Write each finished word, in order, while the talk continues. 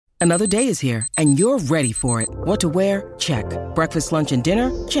Another day is here, and you're ready for it. What to wear? Check. Breakfast, lunch, and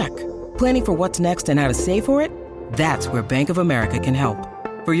dinner? Check. Planning for what's next and how to save for it? That's where Bank of America can help.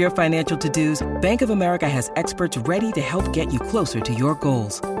 For your financial to-dos, Bank of America has experts ready to help get you closer to your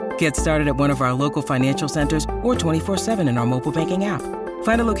goals. Get started at one of our local financial centers or 24/7 in our mobile banking app.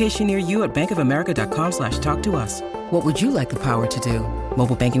 Find a location near you at bankofamerica.com/talktous. What would you like the power to do?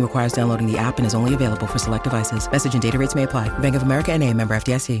 Mobile banking requires downloading the app and is only available for select devices. Message and data rates may apply. Bank of America N.A., member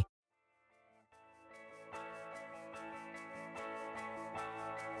FDIC.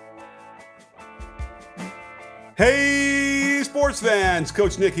 Hey, sports fans,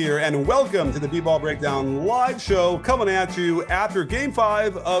 Coach Nick here, and welcome to the B-Ball Breakdown live show coming at you after Game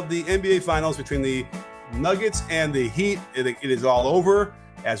 5 of the NBA Finals between the Nuggets and the Heat. It is all over,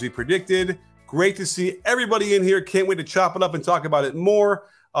 as we predicted. Great to see everybody in here. Can't wait to chop it up and talk about it more.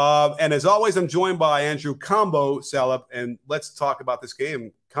 And as always, I'm joined by Andrew Combo Salop, and let's talk about this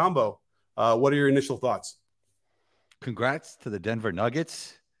game. Combo, what are your initial thoughts? Congrats to the Denver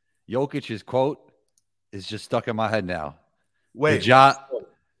Nuggets. Jokic's quote is just stuck in my head now. Wait.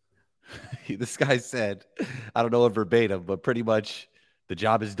 This guy said, I don't know it verbatim, but pretty much the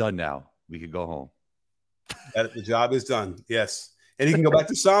job is done now. We can go home. The job is done, yes. And he can go back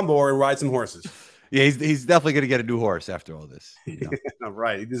to Sombor and ride some horses. Yeah, he's definitely going to get a new horse after all this. You know?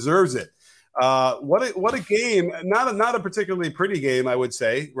 Right, he deserves it. What a game! Not a particularly pretty game, I would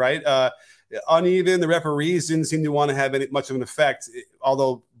say. Right, uneven. The referees didn't seem to want to have much of an effect.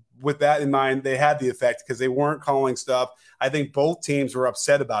 Although, with that in mind, they had the effect because they weren't calling stuff. I think both teams were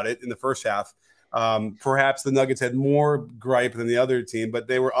upset about it in the first half. Perhaps the Nuggets had more gripe than the other team, but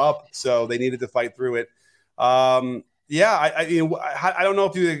they were up, so they needed to fight through it. Yeah, I don't know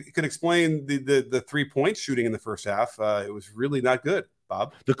if you could explain the 3-point shooting in the first half. It was really not good,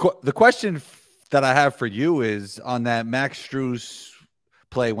 Bob. The question that I have for you is on that Max Strus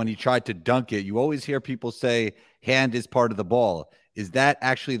play when he tried to dunk it. You always hear people say hand is part of the ball. Is that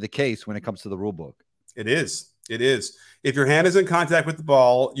actually the case when it comes to the rule book? It is. It is. If your hand is in contact with the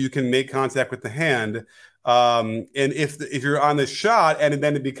ball, you can make contact with the hand. And if you're on the shot and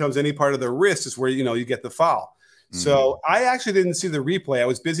then it becomes any part of the wrist is where you get the foul. So I actually didn't see the replay. I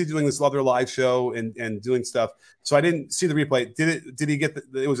was busy doing this other live show and doing stuff. So I didn't see the replay. Did he get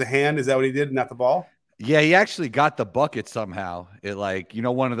it was a hand? Is that what he did, not the ball? Yeah, he actually got the bucket somehow. It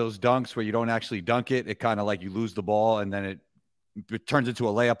one of those dunks where you don't actually dunk it. It kind of like you lose the ball and then it turns into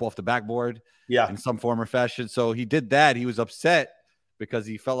a layup off the backboard in some form or fashion. So he did that. He was upset because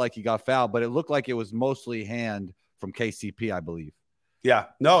he felt like he got fouled, but it looked like it was mostly hand from KCP, I believe. Yeah,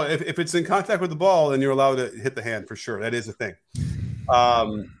 no, if it's in contact with the ball, then you're allowed to hit the hand for sure. That is a thing.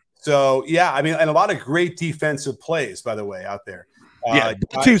 So, yeah, I mean, and a lot of great defensive plays, by the way, out there.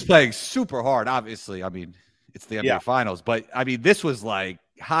 The team's playing super hard, obviously. I mean, it's the NBA Finals. But, I mean, this was like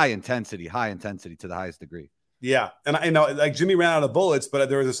high intensity to the highest degree. Yeah, and I know like Jimmy ran out of bullets, but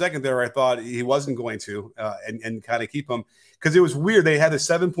there was a second there where I thought he wasn't going to and kind of keep him because it was weird. They had a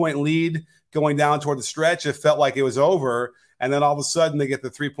 7-point lead going down toward the stretch. It felt like it was over. And then all of a sudden they get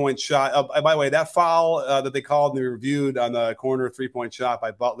the 3-point shot. By the way, that foul that they called and they reviewed on the corner 3-point shot by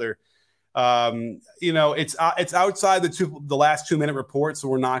Butler, it's outside the last 2-minute report, so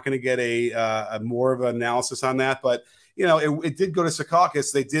we're not going to get a more of an analysis on that. But it did go to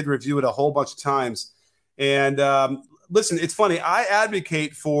Secaucus. They did review it a whole bunch of times. And listen, it's funny. I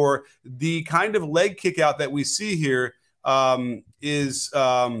advocate for the kind of leg kick out that we see here is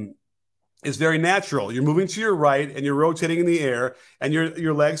very natural. You're moving to your right and you're rotating in the air and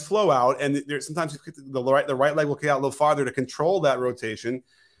your legs flow out. And sometimes the right leg will kick out a little farther to control that rotation.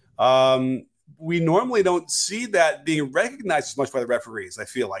 We normally don't see that being recognized as much by the referees. I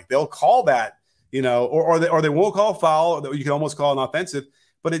feel like they'll call that, or they won't call a foul that you can almost call an offensive.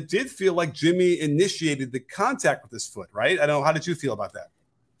 But it did feel like Jimmy initiated the contact with his foot, right? I don't know. How did you feel about that?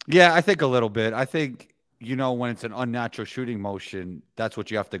 Yeah, I think a little bit. I think, when it's an unnatural shooting motion, that's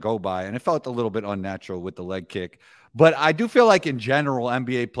what you have to go by. And it felt a little bit unnatural with the leg kick. But I do feel like in general,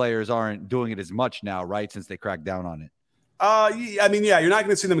 NBA players aren't doing it as much now, right? Since they cracked down on it. I mean, you're not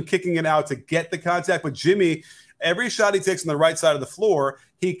going to see them kicking it out to get the contact. But Jimmy, every shot he takes on the right side of the floor,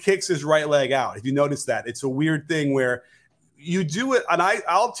 he kicks his right leg out. If you notice that, it's a weird thing where you do it, and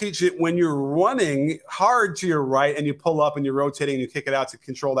I'll teach it when you're running hard to your right and you pull up and you're rotating and you kick it out to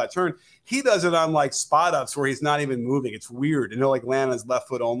control that turn. He does it on like spot ups where he's not even moving. It's weird. He'll like land on his left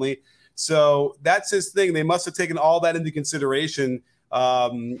foot only. So that's his thing. They must have taken all that into consideration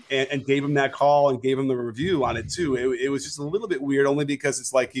and gave him that call and gave him the review on it too. It was just a little bit weird only because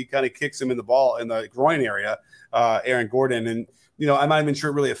it's like he kind of kicks him in the groin area, Aaron Gordon. And, I'm not even sure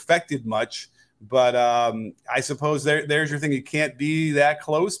it really affected much. But I suppose there's your thing. You can't be that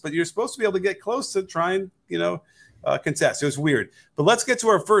close, but you're supposed to be able to get close to try and, contest. It was weird. But let's get to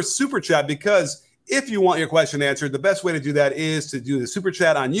our first super chat, because if you want your question answered, the best way to do that is to do the super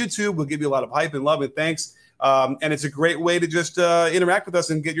chat on YouTube. We'll give you a lot of hype and love and thanks. And it's a great way to just interact with us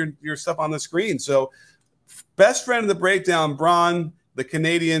and get your stuff on the screen. So best friend of the breakdown, Braun, the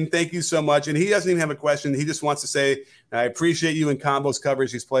Canadian, thank you so much. And he doesn't even have a question. He just wants to say, I appreciate you and Combo's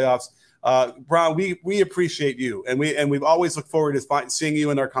coverage these playoffs. Braun, we appreciate you, and we've always looked forward to seeing you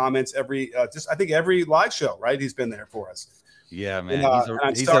in our comments every live show. Right, he's been there for us. Yeah, man.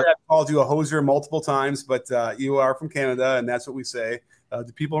 I'm sorry I called you a hoser multiple times, but you are from Canada, and that's what we say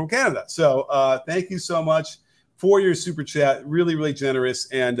to people from Canada. So thank you so much for your super chat. Really, really generous.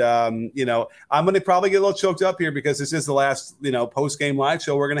 And I'm going to probably get a little choked up here because this is the last post game live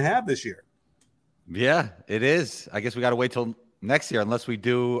show we're going to have this year. Yeah, it is. I guess we got to wait till next year, unless we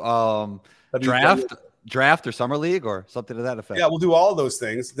do draft or summer league or something to that effect. Yeah, we'll do all of those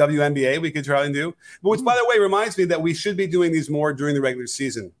things. WNBA we could try and do. But which, by the way, reminds me that we should be doing these more during the regular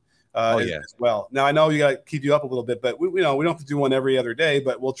season as well. Now, I know you got to keep you up a little bit, but we don't have to do one every other day,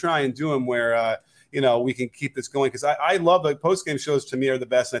 but we'll try and do them where, we can keep this going. Because I love the post-game shows. To me, are the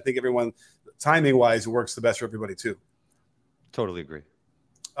best. And I think everyone, timing-wise, works the best for everybody, too. Totally agree.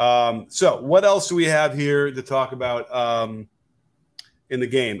 So what else do we have here to talk about in the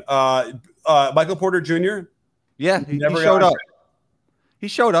game? Michael Porter Jr. Yeah, he showed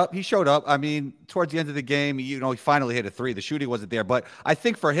up. He showed up. I mean, towards the end of the game, he finally hit a three. The shooting wasn't there, but I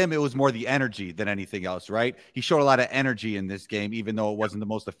think for him, it was more the energy than anything else, right? He showed a lot of energy in this game, even though it wasn't the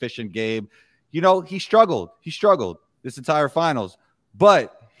most efficient game. He struggled. He struggled this entire finals,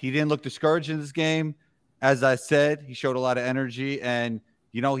 but he didn't look discouraged in this game. As I said, he showed a lot of energy, and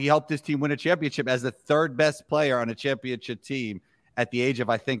he helped his team win a championship as the third best player on a championship team at the age of,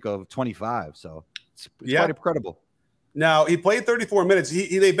 I think, of 25. So it's quite incredible. Now, he played 34 minutes.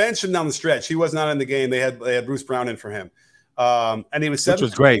 They benched him down the stretch. He was not in the game. They had Bruce Brown in for him. And he was 7, which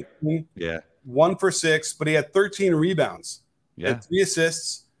was great. Yeah. 1 for 6, but he had 13 rebounds. Yeah. Had 3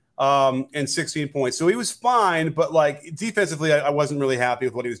 assists and 16 points. So he was fine, but defensively, I wasn't really happy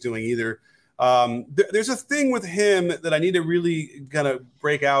with what he was doing either. There's a thing with him that I need to really kind of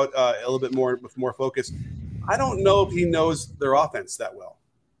break out a little bit more with more focus. I don't know if he knows their offense that well.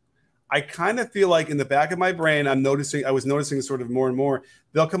 I kind of feel like in the back of my brain, I was noticing sort of more and more,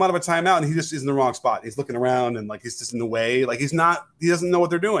 they'll come out of a timeout and he just is in the wrong spot. He's looking around and he's just in the way. He doesn't know what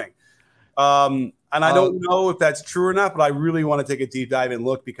they're doing. And I don't know if that's true or not, but I really want to take a deep dive and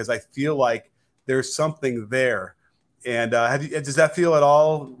look because I feel like there's something there. And does that feel at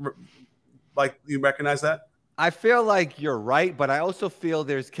all like you recognize that? I feel like you're right, but I also feel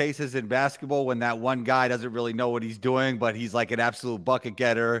there's cases in basketball when that one guy doesn't really know what he's doing, but he's like an absolute bucket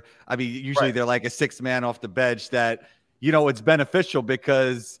getter. I mean, usually they're like a 6th man off the bench that, it's beneficial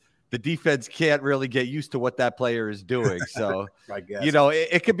because the defense can't really get used to what that player is doing. So, I guess.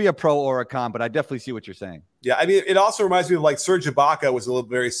 It could be a pro or a con, but I definitely see what you're saying. Yeah, I mean, it also reminds me of Serge Ibaka was a little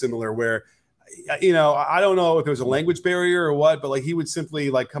very similar where – I don't know if there was a language barrier or what, but he would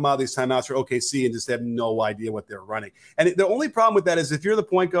simply come out of these timeouts for OKC and just have no idea what they're running. And the only problem with that is if you're the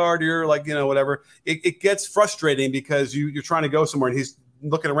point guard, you're whatever, it gets frustrating because you're trying to go somewhere and he's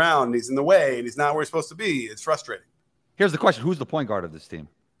looking around and he's in the way and he's not where he's supposed to be. It's frustrating. Here's the question. Who's the point guard of this team?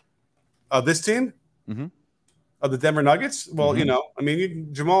 Of this team? Mm-hmm. Of the Denver Nuggets? Well,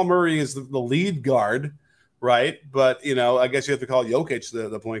 Jamal Murray is the lead guard, right? But, I guess you have to call Jokic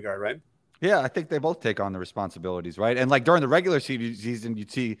the point guard, right? Yeah, I think they both take on the responsibilities, right? And during the regular season,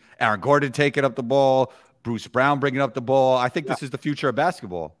 you'd see Aaron Gordon taking up the ball, Bruce Brown bringing up the ball. I think this is the future of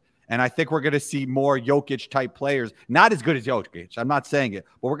basketball. And I think we're going to see more Jokic-type players. Not as good as Jokic. I'm not saying it.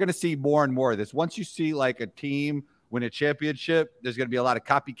 But we're going to see more and more of this. Once you see a team win a championship, there's going to be a lot of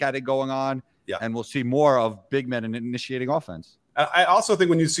copycatting going on. Yeah. And we'll see more of big men initiating offense. I also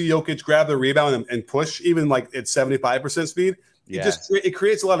think when you see Jokic grab the rebound and push, even at 75% speed, it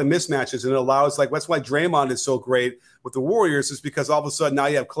creates a lot of mismatches, and it allows that's why Draymond is so great with the Warriors, is because all of a sudden now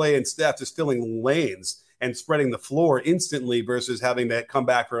you have Clay and Steph just filling lanes and spreading the floor instantly versus having to come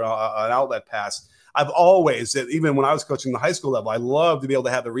back for an outlet pass. I've always, even when I was coaching the high school level, I loved to be able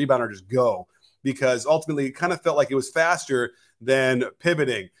to have the rebounder just go because ultimately it kind of felt like it was faster than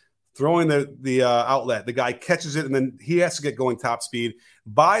pivoting, throwing the outlet. The guy catches it, and then he has to get going top speed.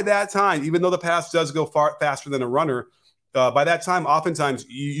 By that time, even though the pass does go far faster than a runner, by that time, oftentimes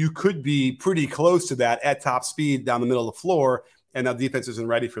you could be pretty close to that at top speed down the middle of the floor, and the defense isn't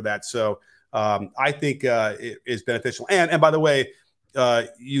ready for that. So I think it is beneficial. And by the way,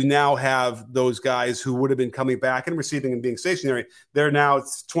 you now have those guys who would have been coming back and receiving and being stationary. They're now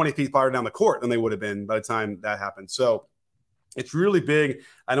 20 feet farther down the court than they would have been by the time that happened. So it's really big.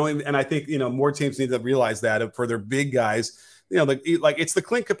 And I think, more teams need to realize that for their big guys, like it's the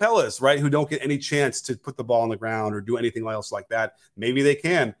Clint Capellas, right, who don't get any chance to put the ball on the ground or do anything else like that. Maybe they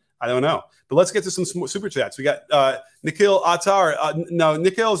can. I don't know. But let's get to some super chats. We got Nikhil Attar.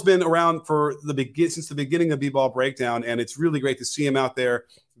 Nikhil has been around since the beginning of B-Ball Breakdown, and it's really great to see him out there.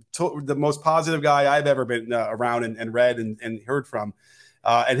 The most positive guy I've ever been around and read and heard from.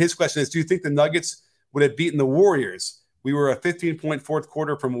 And his question is, do you think the Nuggets would have beaten the Warriors? We were a 15-point fourth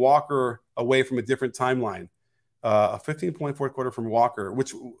quarter from Walker away from a different timeline. A 15-point fourth quarter from Walker.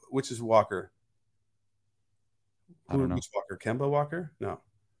 Which is Walker? I don't know. Which Walker? Kemba Walker? No.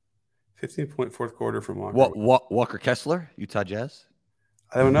 15-point fourth quarter from Walker. What Walker Kessler, Utah Jazz?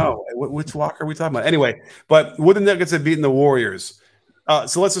 I don't know. Which Walker are we talking about? Anyway, but would the Nuggets have beaten the Warriors?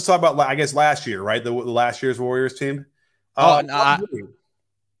 So let's just talk about, I guess, last year, right? The last year's Warriors team. Right?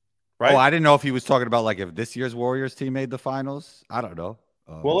 Oh, I didn't know if he was talking about if this year's Warriors team made the finals. I don't know.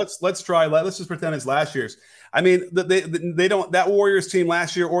 Well, let's just pretend it's last year's. I mean, they don't, that Warriors team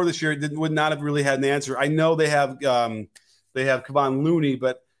last year or this year would not have really had an answer. I know they have Kevon Looney,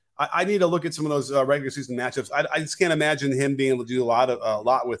 but I need to look at some of those regular season matchups. I just can't imagine him being able to do a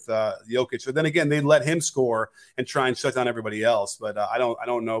lot with Jokic. But then again, they let him score and try and shut down everybody else. But I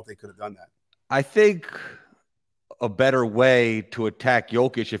don't know if they could have done that. I think a better way to attack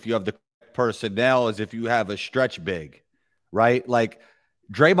Jokic, if you have the personnel, is if you have a stretch big, right? Like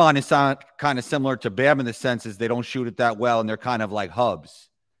Draymond is kind of similar to Bam in the sense is they don't shoot it that well, and they're kind of like hubs,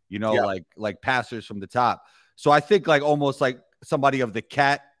 like passers from the top. So I think almost like somebody of the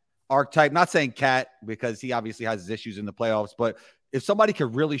Cat archetype, not saying Cat because he obviously has his issues in the playoffs, but if somebody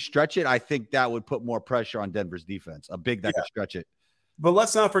could really stretch it, I think that would put more pressure on Denver's defense, a big that could stretch it. But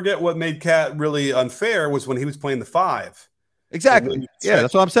let's not forget what made Cat really unfair was when he was playing the 5. Exactly. Yeah,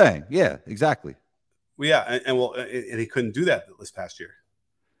 that's what I'm saying. Yeah, exactly. Well, yeah, and he couldn't do that this past year.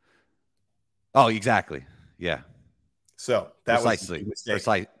 Oh, exactly. Yeah. So that precisely.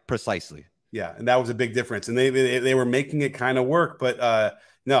 was precisely. Yeah, and that was a big difference. And they were making it kind of work, but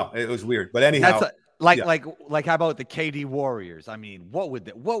no, it was weird. But anyhow, like how about the KD Warriors? I mean, what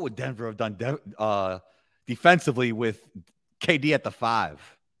would Denver have done defensively with KD at the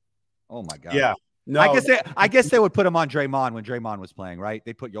 5? Oh my God. Yeah. No, I guess they would put him on Draymond when Draymond was playing, right?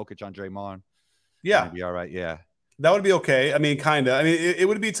 They put Jokic on Draymond. Yeah. That'd be all right. Yeah. That would be okay. I mean, kind of. I mean, it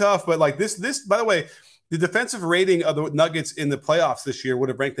would be tough, but this, by the way, the defensive rating of the Nuggets in the playoffs this year would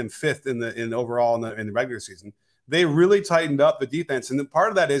have ranked them 5th in overall in the regular season. They really tightened up the defense. And part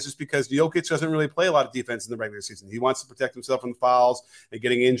of that is just because Jokic doesn't really play a lot of defense in the regular season. He wants to protect himself from fouls and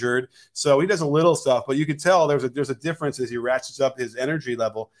getting injured. So he does a little stuff, but you can tell there's a difference as he ratchets up his energy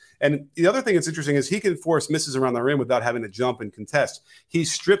level. And the other thing that's interesting is he can force misses around the rim without having to jump and contest. He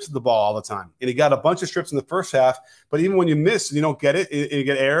strips the ball all the time. And he got a bunch of strips in the first half, but even when you miss and you don't get it, and you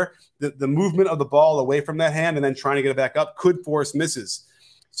get air, the movement of the ball away from that hand and then trying to get it back up could force misses.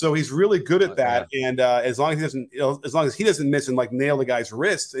 So he's really good at that, and as long as he doesn't miss and nail the guy's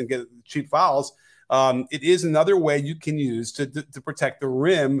wrist and get cheap fouls, it is another way you can use to protect the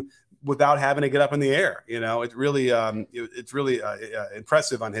rim without having to get up in the air. It really it's really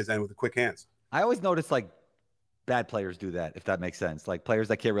impressive on his end with the quick hands. I always notice bad players do that, if that makes sense. Like players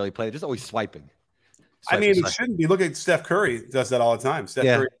that can't really play, they're just always swiping. I mean, it shouldn't be. Look at Steph Curry does that all the time. Steph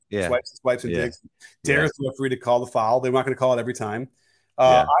Curry swipes and digs. Dares the referee to call the foul. They're not going to call it every time.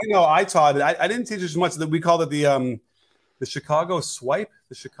 I know I taught it. I didn't teach as much that we called it the Chicago swipe.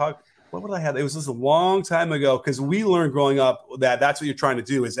 What would I have? It was just a long time ago because we learned growing up that that's what you're trying to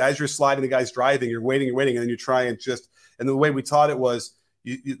do is as you're sliding the guy's driving, you're waiting, and then you try and the way we taught it was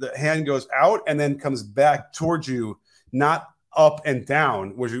the hand goes out and then comes back towards you, not up and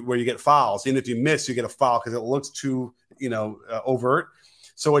down where you get fouls. And if you miss, you get a foul because it looks too overt.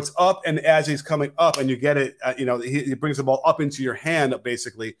 So it's up, and as he's coming up, and you get it, he brings the ball up into your hand,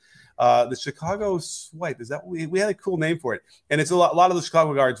 basically. The Chicago swipe, is that we had a cool name for it, and it's a lot of the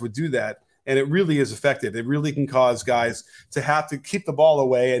Chicago guards would do that, and it really is effective. It really can cause guys to have to keep the ball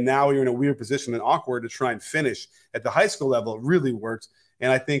away, and now you're in a weird position and awkward to try and finish. At the high school level, it really works,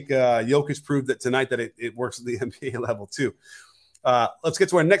 and I think Jokic proved that tonight that it works at the NBA level too. Let's get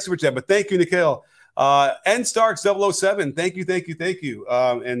to our next super chat, but thank you, Nikhil. N Starks 007. Thank you.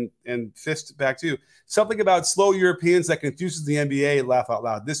 And fist back to you. Something about slow Europeans that confuses the NBA. Laugh out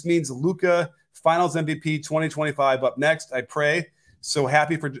loud. This means Luka Finals MVP 2025 up next. I pray. So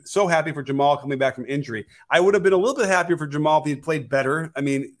happy for Jamal coming back from injury. I would have been a little bit happier for Jamal if he had played better. I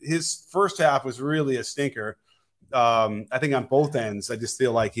mean, his first half was really a stinker. I think on both ends, I just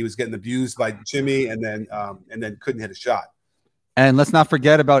feel like he was getting abused by Jimmy, and then couldn't hit a shot. And let's not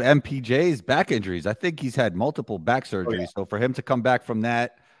forget about MPJ's back injuries. I think he's had multiple back surgeries. Oh, yeah. So for him to come back from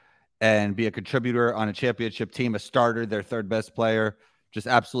that and be a contributor on a championship team, a starter, their third best player, just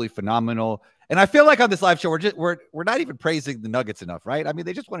absolutely phenomenal. And I feel like on this live show, we're not even praising the Nuggets enough, right? I mean,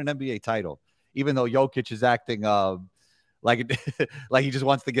 they just won an NBA title, even though Jokic is acting like he just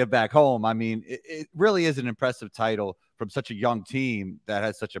wants to get back home. I mean, it really is an impressive title from such a young team that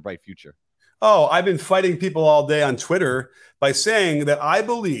has such a bright future. Oh, I've been fighting people all day on Twitter by saying that I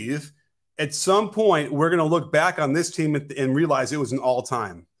believe at some point we're going to look back on this team and realize it was an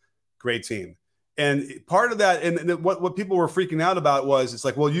all-time great team. And part of that, and what people were freaking out about was, it's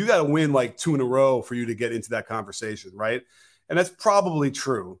like, well, you got to win like 2 in a row for you to get into that conversation, right? And that's probably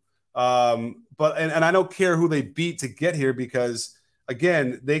true. But I don't care who they beat to get here, because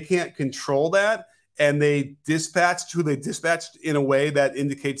again, they can't control that. And they dispatched who they dispatched in a way that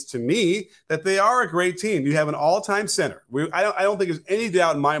indicates to me that they are a great team. You have an all-time center. I don't think there's any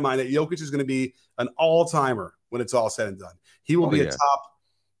doubt in my mind that Jokic is going to be an all-timer when it's all said and done. He will be a top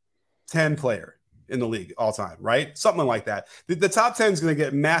 10 player in the league all time, right? Something like that. The top 10 is going to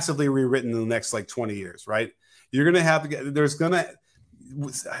get massively rewritten in the next like 20 years, right? You're going to have to get, there's going to,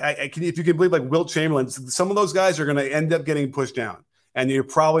 if you can believe, like Wilt Chamberlain, some of those guys are going to end up getting pushed down, and you're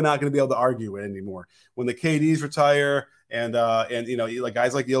probably not going to be able to argue it anymore. When the KDs retire and you know, like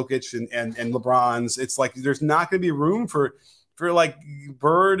guys like Jokic and LeBron's, it's like there's not going to be room for like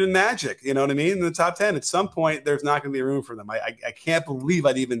Bird and Magic, you know what I mean? In the top 10, at some point, there's not going to be room for them. I can't believe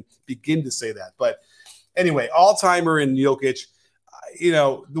I'd even begin to say that. But anyway, all-timer in Jokic, you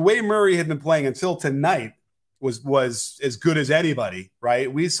know, the way Murray had been playing until tonight was as good as anybody,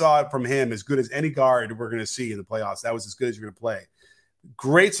 right? We saw it from him, as good as any guard we're going to see in the playoffs. That was as good as you're going to play.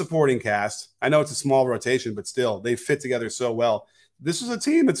 Great supporting cast. I know it's a small rotation, but still, they fit together so well. This is a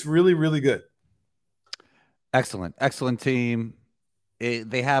team that's really, really good. Excellent team.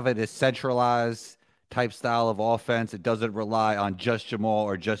 They have a decentralized type style of offense. It doesn't rely on just Jamal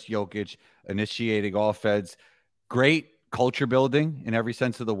or just Jokic initiating offense. Great culture building in every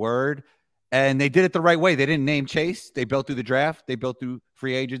sense of the word. And they did it the right way. They didn't name chase. They built through the draft. They built through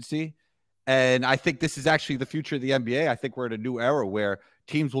free agency. And I think this is actually the future of the NBA. I think we're in a new era where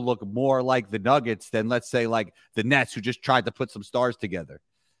teams will look more like the Nuggets than, let's say, like the Nets, who just tried to put some stars together.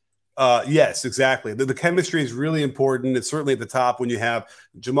 Yes, exactly. The chemistry is really important. It's certainly at the top when you have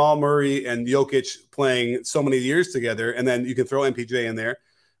Jamal Murray and Jokic playing so many years together, and then you can throw MPJ in there.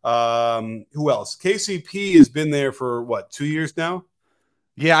 Who else? KCP has been there for, what, 2 years now?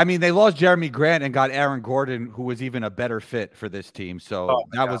 Yeah, I mean, they lost Jeremy Grant and got Aaron Gordon, who was even a better fit for this team. So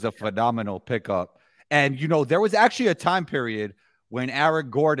that was a phenomenal pickup. And, you know, there was actually a time period when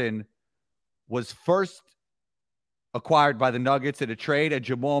Aaron Gordon was first acquired by the Nuggets in a trade and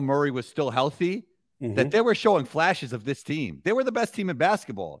Jamal Murray was still healthy, that they were showing flashes of this team. They were the best team in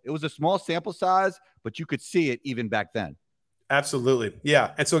basketball. It was a small sample size, but you could see it even back then. Absolutely.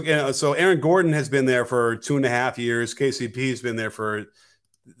 Yeah. And so Aaron Gordon has been there for 2.5 years. KCP has been there for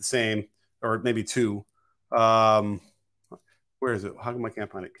the same, or maybe 2. Where is it? How come I can't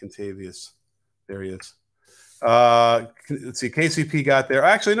find it? Contavious. There he is. Let's see. KCP got there.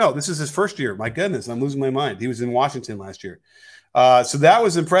 Actually, no, this is his first year. My goodness, I'm losing my mind. He was in Washington last year. So that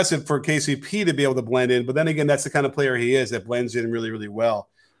was impressive for KCP to be able to blend in. But then again, that's the kind of player he is, that blends in really, really well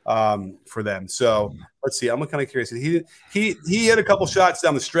for them. So let's see. I'm kind of curious. He had a couple shots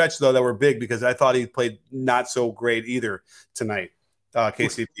down the stretch, though, that were big, because I thought he played not so great either tonight,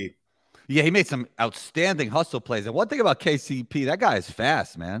 KCP. Yeah, he made some outstanding hustle plays. And one thing about KCP, that guy is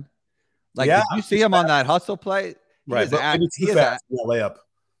fast, man. Like, did you see him on that hustle play? Right. He is fast in that layup.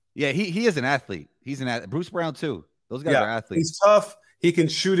 Yeah, he is an athlete. He's an athlete. Bruce Brown, too. Those guys are athletes. He's tough. He can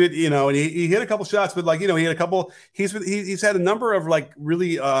shoot it, you know, and he hit a couple shots, but, like, you know, he had a couple. He's had a number of, like,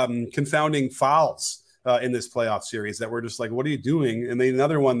 really confounding fouls in this playoff series that were just like, what are you doing? And then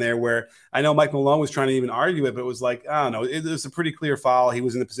another one there where I know Mike Malone was trying to even argue it, but it was like, I don't know. It was a pretty clear foul. He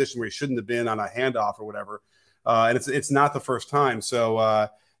was in a position where he shouldn't have been on a handoff or whatever. And it's not the first time. So,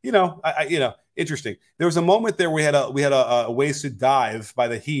 you know, interesting. There was a moment there we had a wasted dive by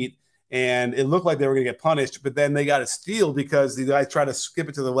the Heat, and it looked like they were going to get punished, but then they got a steal because the guy tried to skip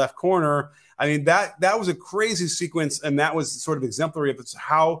it to the left corner. I mean, that was a crazy sequence, and that was sort of exemplary of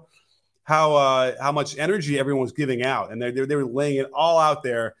how much energy everyone was giving out, and they were laying it all out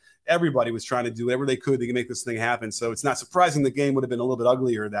there. Everybody was trying to do whatever they could to make this thing happen. So it's not surprising the game would have been a little bit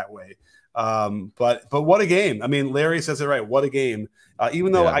uglier that way. But what a game. I mean, Larry says it right. What a game.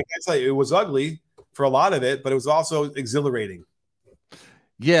 Even though I can't tell you it was ugly for a lot of it, but it was also exhilarating.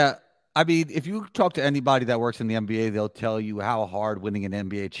 Yeah. I mean, if you talk to anybody that works in the NBA, they'll tell you how hard winning an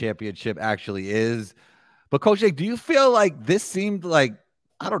NBA championship actually is. But Coach Jake, do you feel like this seemed like,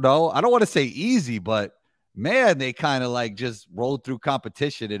 I don't know, I don't want to say easy, but man, they kind of like just rolled through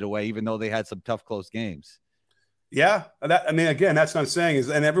competition in a way, even though they had some tough, close games. Yeah. I mean, again, that's what I'm saying is,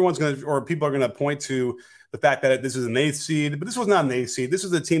 and everyone's going to, or people are going to point to the fact that this is an 8th seed, but this was not an 8th seed. This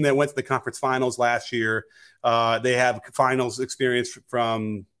was a team that went to the conference finals last year. They have finals experience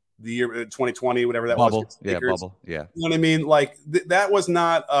from the year 2020, whatever that was. Yeah, bubble. Yeah. You know what I mean? Like that was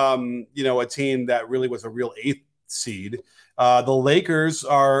not, a team that really was a real 8th seed. The Lakers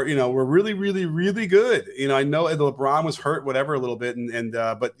are, were really, really, really good. I know LeBron was hurt, whatever, a little bit,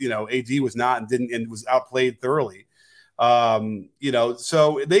 but AD was not and was outplayed thoroughly.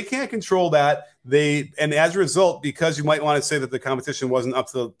 So they can't control that. And as a result, because you might want to say that the competition wasn't up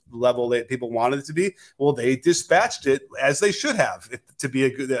to the level that people wanted it to be, well, they dispatched it as they should have to be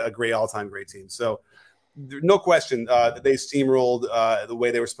a great all-time great team. So no question that they steamrolled the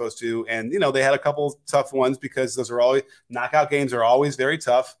way they were supposed to. And, they had a couple tough ones because those are always knockout games are always very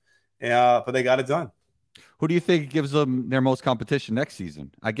tough, but they got it done. Who do you think gives them their most competition next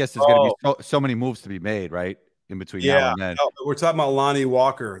season? I guess there's going to be so many moves to be made, right? In between now and then. No, we're talking about Lonnie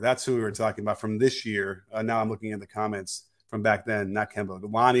Walker. That's who we were talking about from this year. Now I'm looking at the comments from back then, not Kemba.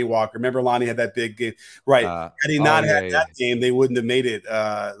 Lonnie Walker. Remember Lonnie had that big game. Right. Had he not had that game, they wouldn't have made it.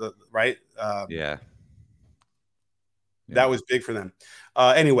 Right? That was big for them.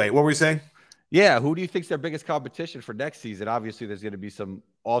 Anyway, what were we saying? Yeah, who do you think's their biggest competition for next season? Obviously, there's going to be some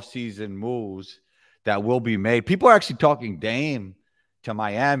off-season moves that will be made. People are actually talking Dame to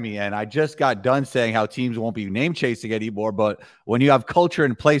Miami, and I just got done saying how teams won't be name chasing anymore. But when you have culture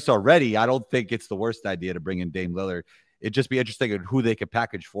in place already, I don't think it's the worst idea to bring in Dame Lillard. It'd just be interesting in who they could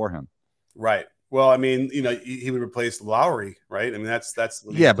package for him. Right. Well, I mean, he would replace Lowry, right? I mean, that's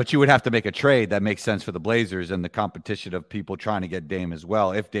yeah, but you would have to make a trade that makes sense for the Blazers and the competition of people trying to get Dame as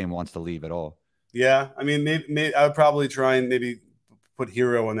well, if Dame wants to leave at all. Yeah, I mean, maybe I would probably try and maybe put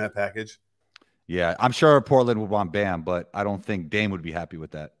Hero in that package. Yeah, I'm sure Portland would want Bam, but I don't think Dame would be happy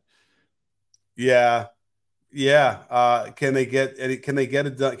with that. Yeah. Can they get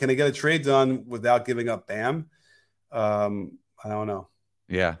it done? Can they get a trade done without giving up Bam? I don't know.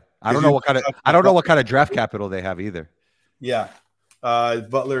 Yeah, I don't know what kind of draft capital they have either. Yeah,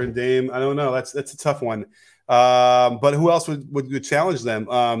 Butler and Dame. I don't know. That's a tough one. But who else would challenge them?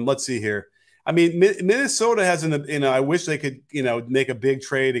 Let's see here. I mean, Minnesota has I wish they could, make a big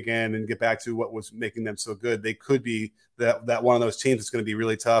trade again and get back to what was making them so good. They could be that one of those teams that's going to be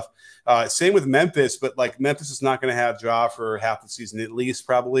really tough. Same with Memphis, but like Memphis is not going to have Ja for half the season at least,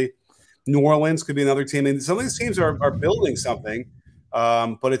 probably. New Orleans could be another team. And some of these teams are building something,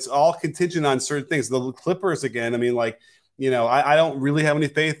 but it's all contingent on certain things. The Clippers, again, I mean, I don't really have any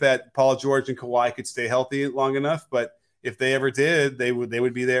faith that Paul George and Kawhi could stay healthy long enough, but if they ever did, they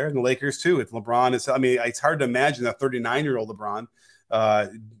would be there. And the Lakers too. If LeBron is, I mean, it's hard to imagine a 39-year-old LeBron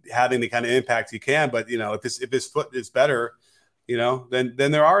having the kind of impact he can. But if his foot is better, then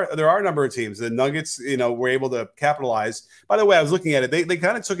there are a number of teams. The Nuggets, were able to capitalize. By the way, I was looking at it. They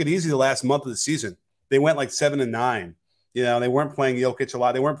kind of took it easy the last month of the season. They went like 7-9. They weren't playing Jokic a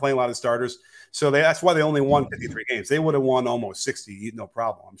lot. They weren't playing a lot of starters. So that's why they only won 53 games. They would have won almost 60, no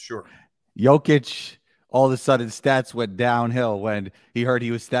problem, I'm sure. Jokic, all of a sudden stats went downhill when he heard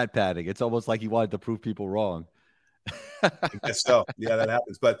he was stat padding. It's almost like he wanted to prove people wrong. I guess so. Yeah, that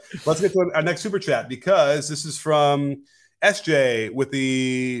happens. But let's get to our next super chat because this is from SJ with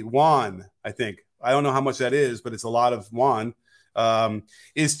the Juan, I think. I don't know how much that is, but it's a lot of Juan.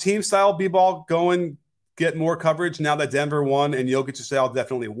 Is team style b-ball get more coverage now that Denver won and Jokic's style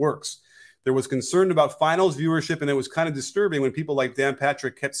definitely works? There was concern about finals viewership, and it was kind of disturbing when people like Dan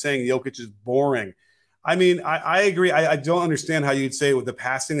Patrick kept saying Jokic is boring. I mean, I agree. I don't understand how you'd say with the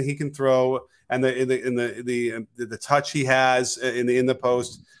passing that he can throw and the touch he has in the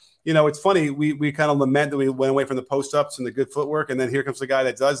post. It's funny. We kind of lament that we went away from the post ups and the good footwork, and then here comes the guy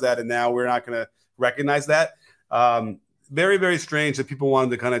that does that, and now we're not going to recognize that. Very, very strange that people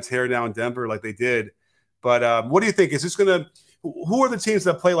wanted to kind of tear down Denver like they did. But what do you think? Is this going to? Who are the teams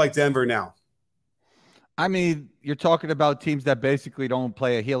that play like Denver now? I mean, you're talking about teams that basically don't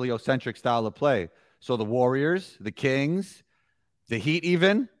play a heliocentric style of play. So the Warriors, the Kings, the Heat,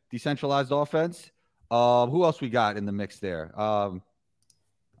 even decentralized offense. Who else we got in the mix there? I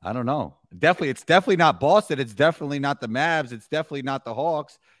don't know. It's definitely not Boston. It's definitely not the Mavs. It's definitely not the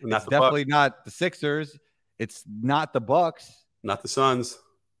Hawks. It's definitely not the Sixers. It's not the Bucks. Not the Suns.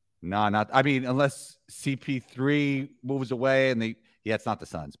 No, not. I mean, unless CP3 moves away and Yeah, it's not the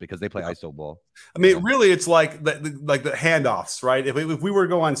Suns because they play iso ball. I mean, really, it's like the handoffs, right? If we were to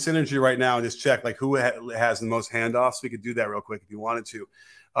go on Synergy right now and just check like who has the most handoffs, we could do that real quick if you wanted to.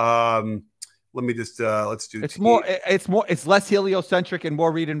 Let me just let's do. It's less heliocentric and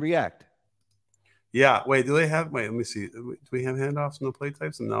more read and react. Yeah. Wait, do they have? Wait, let me see. Do we have handoffs in the play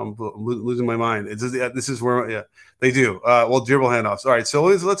types? And now I'm losing my mind. This is where they do. Well, dribble handoffs. All right, so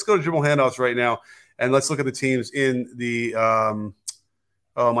let's go to dribble handoffs right now, and let's look at the teams in the.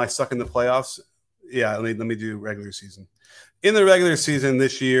 Am I stuck in the playoffs? Yeah. Let me do regular season. In the regular season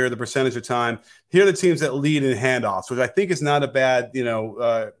this year, the percentage of time. Here are the teams that lead in handoffs, which I think is not a bad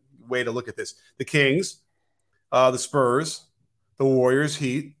way to look at this. The Kings, the Spurs, the Warriors,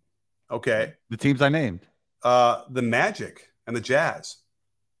 Heat. Okay. The teams I named. The Magic and the Jazz.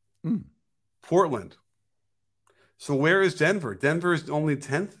 Portland. So where is Denver? Denver is only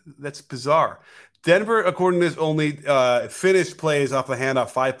 10th? That's bizarre. Denver, according to this, only finished plays off the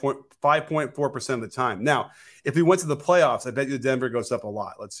handoff 5.4% of the time. Now, if we went to the playoffs, I bet you Denver goes up a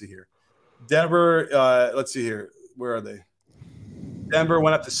lot. Let's see here. Denver, let's see here. Where are they? Denver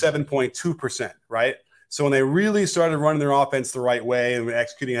went up to 7.2%, right? So when they really started running their offense the right way and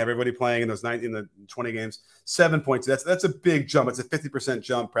executing everybody playing in those 20 games, 7.2. That's a big jump. It's a 50%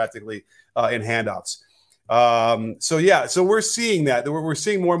 jump practically in handoffs. So we're seeing that. We're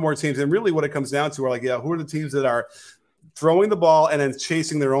seeing more and more teams. And really what it comes down to are like, who are the teams that are throwing the ball and then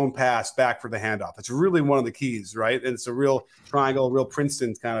chasing their own pass back for the handoff? It's really one of the keys, right? And it's a real triangle, real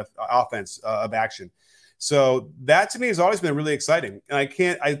Princeton kind of offense of action. So that to me has always been really exciting. And I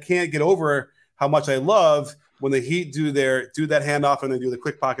can't get over how much I love when the Heat do that handoff and they do the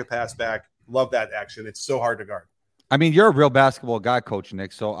quick pocket pass back. Love that action. It's so hard to guard. I mean, you're a real basketball guy, Coach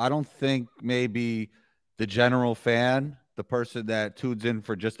Nick. So I don't think maybe the general fan, the person that tunes in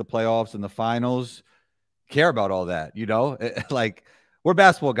for just the playoffs and the finals, care about all that. Like we're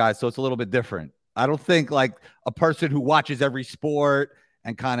basketball guys, so it's a little bit different. I don't think like a person who watches every sport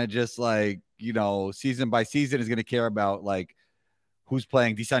and kind of just like, season by season is going to care about like who's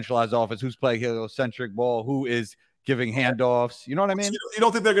playing decentralized offense, who's playing heliocentric ball, who is giving handoffs. You know what I mean? You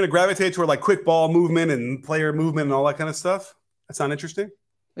don't think they're going to gravitate toward like quick ball movement and player movement and all that kind of stuff? That sound interesting?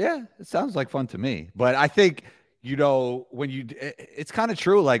 Yeah, it sounds like fun to me. But I think, it's kind of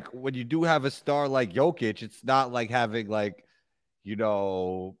true. Like when you do have a star like Jokic, it's not like having like, I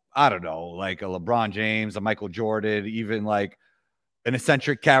don't know, like a LeBron James, a Michael Jordan, even like an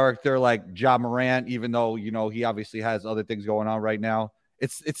eccentric character like Ja Morant, even though, he obviously has other things going on right now.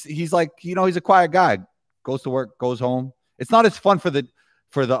 He's like, he's a quiet guy, goes to work, goes home. It's not as fun for the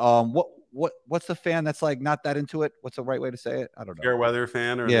what's the fan that's like not that into it? What's the right way to say it? I don't know. Fair weather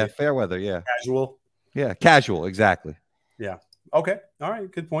fan or fair weather. Yeah. Casual. Yeah. Casual. Exactly. Yeah. Okay. All right.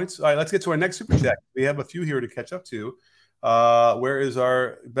 Good points. All right. Let's get to our next super chat. We have a few here to catch up to. Where is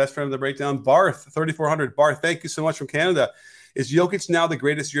our best friend of the breakdown? Barth, 3,400. Barth, thank you so much from Canada. Is Jokic now the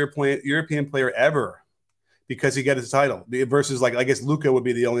greatest European player ever because he got his title versus like, I guess Luka would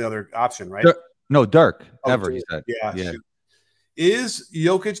be the only other option, right? Dirk ever. Dirk. He said. Yeah. Is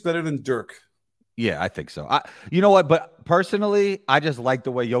Jokic better than Dirk? Yeah, I think so. You know what? But personally, I just like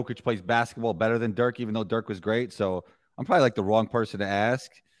the way Jokic plays basketball better than Dirk, even though Dirk was great. So I'm probably like the wrong person to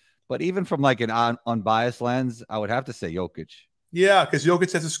ask. But even from like an unbiased lens, I would have to say Jokic. Yeah, because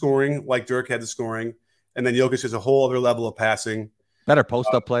Jokic has the scoring like Dirk had the scoring. And then Jokic has a whole other level of passing. Better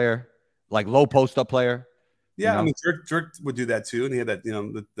post-up player, like low post-up player. Yeah, I mean, Dirk would do that too. And he had that,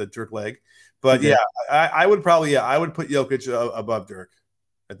 the Dirk leg. But I would probably, I would put Jokic above Dirk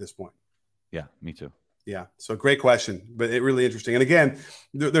at this point. Yeah, me too. Yeah, so great question, but it really interesting. And again,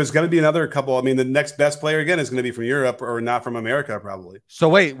 there's going to be another couple. I mean, the next best player again is going to be from Europe or not from America, probably. So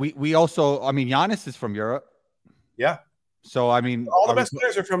wait, we also, I mean, Giannis is from Europe. Yeah. So I mean, all the best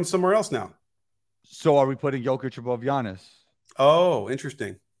players are from somewhere else now. So are we putting Jokic above Giannis? Oh,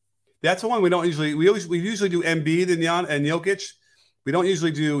 interesting. That's the one we don't usually. We usually do Embiid and Jokic. We don't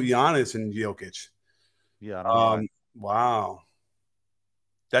usually do Giannis and Jokic. Yeah. I don't know. Wow.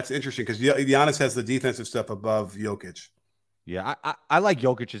 That's interesting because Giannis has the defensive stuff above Jokic. Yeah, I like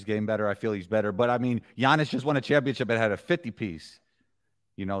Jokic's game better. I feel he's better. But, I mean, Giannis just won a championship and had a 50-piece.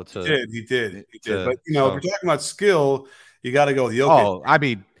 He did. But, if you're talking about skill, you got to go with Jokic. Oh, I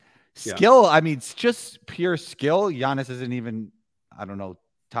mean, skill, I mean, it's just pure skill. Giannis isn't even, I don't know,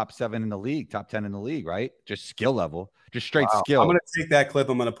 top 7 in the league, top 10 in the league, right? Just skill level. Just straight skill. I'm going to take that clip.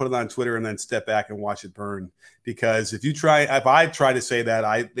 I'm going to put it on Twitter and then step back and watch it burn. Because if I try to say that,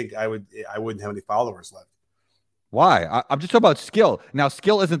 I think I wouldn't have any followers left. Why? I'm just talking about skill. Now,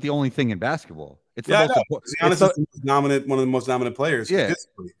 skill isn't the only thing in basketball. It's the most important. One of the most dominant players. Yeah,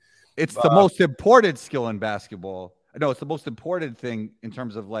 it's the most important skill in basketball. No, it's the most important thing in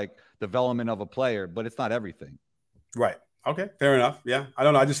terms of like development of a player, but it's not everything. Right. Okay. Fair enough. Yeah. I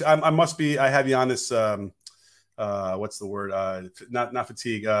don't know. I must be. I have Giannis. What's the word? Not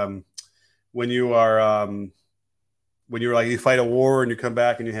fatigue. When you are when you're like you fight a war and you come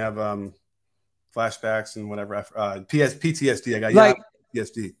back and you have flashbacks and whatever. PTSD. I got like,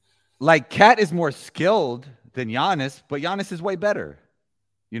 PTSD. Like Cat is more skilled than Giannis, but Giannis is way better.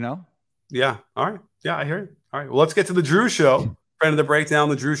 You know? Yeah. All right. Yeah, I hear you. All right. Well, let's get to the Drew Show. Friend of the breakdown,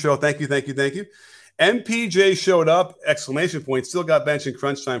 the Drew Show. Thank you. MPJ showed up! ! Still got benched in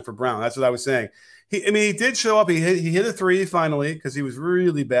crunch time for Brown. That's what I was saying. He did show up. He hit a three finally because he was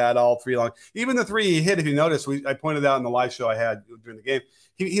really bad all three long. Even the three he hit, if you notice, I pointed out in the live show I had during the game.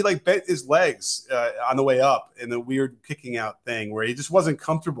 He like bent his legs on the way up in the weird kicking out thing where he just wasn't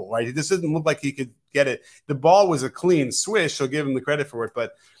comfortable. Right, he just didn't look like he could get it. The ball was a clean swish, so give him the credit for it.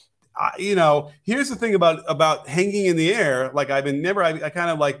 But here's the thing about hanging in the air. Like I kind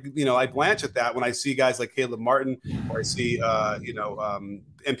of like, I blanch at that when I see guys like Caleb Martin or I see,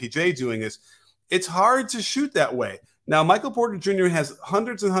 MPJ doing this. It's hard to shoot that way. Now, Michael Porter Jr. has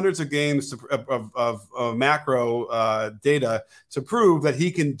hundreds and hundreds of games of macro data to prove that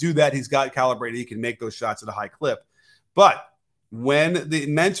he can do that. He's got calibrated. He can make those shots at a high clip. But when the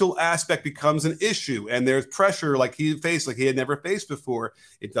mental aspect becomes an issue and there's pressure like he had never faced before,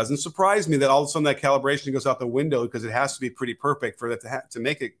 it doesn't surprise me that all of a sudden that calibration goes out the window because it has to be pretty perfect for that to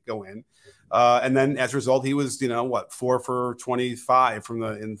make it go in. And then as a result, he was, 4 for 25 in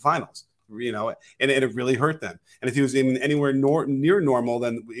the finals, and it really hurt them. And if he was even anywhere near normal,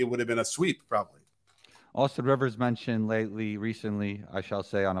 then it would have been a sweep probably. Austin Rivers mentioned recently, I shall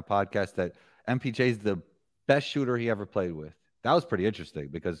say on a podcast that MPJ is the best shooter he ever played with. That was pretty interesting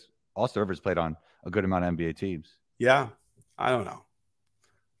because Austin Rivers played on a good amount of NBA teams. Yeah. I don't know.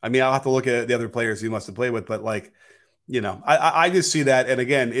 I mean, I'll have to look at the other players he must have played with, but I just see that. And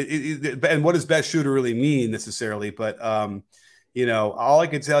again, and what does best shooter really mean necessarily? But, all I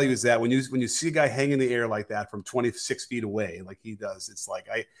can tell you is that when you see a guy hang in the air like that from 26 feet away, like he does, it's like,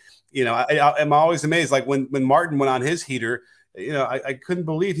 I'm always amazed. Like when Martin went on his heater, I couldn't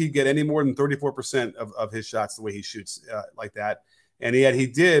believe he'd get any more than 34% of his shots the way he shoots like that. And yet he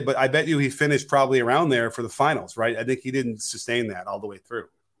did, but I bet you he finished probably around there for the finals, right? I think he didn't sustain that all the way through.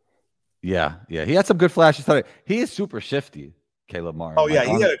 Yeah. He had some good flashes. He is super shifty, Caleb Martin. Oh, yeah,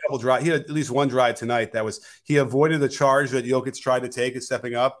 he had a couple drives. He had at least one drive tonight he avoided the charge that Jokic tried to take and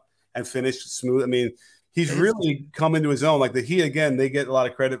stepping up and finished smooth. I mean, he's really come into his own. Like they get a lot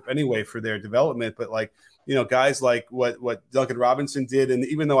of credit anyway for their development, but like, guys like what Duncan Robinson did, and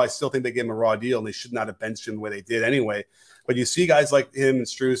even though I still think they gave him a raw deal and they should not have benched him the way they did anyway, but you see guys like him and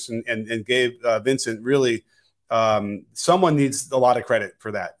Strus and Gabe Vincent really, someone needs a lot of credit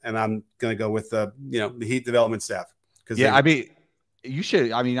for that, and I'm going to go with the Heat development staff. You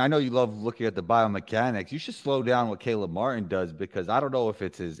should. I mean, I know you love looking at the biomechanics. You should slow down what Caleb Martin does because I don't know if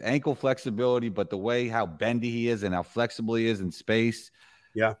it's his ankle flexibility, but the way how bendy he is and how flexible he is in space.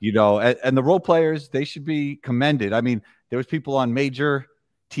 Yeah. And the role players, they should be commended. I mean, there was people on major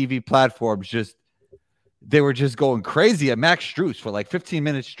TV platforms they were just going crazy at Max Strus for like 15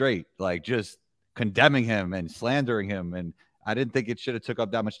 minutes straight, like just condemning him and slandering him. And I didn't think it should have took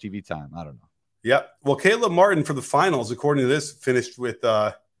up that much TV time. I don't know. Yeah. Well, Caleb Martin for the finals, according to this, finished with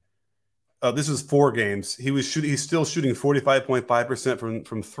this is 4 games. He's still shooting 45.5%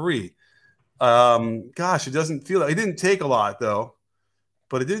 from 3. Gosh, it doesn't feel like he didn't take a lot though.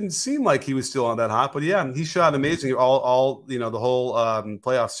 But it didn't seem like he was still on that hot. But yeah, he shot amazing all the whole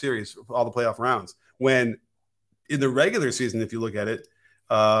playoff series, all the playoff rounds. When in the regular season, if you look at it,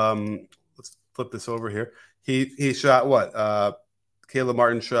 let's flip this over here. He shot what? Caleb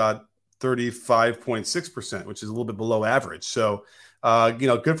Martin shot 35.6%, which is a little bit below average. So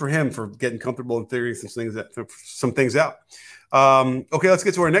good for him for getting comfortable and figuring some things out. Okay, let's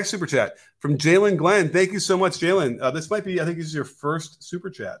get to our next super chat from Jalen Glenn. Thank you so much, Jalen. This might be, I think this is your first super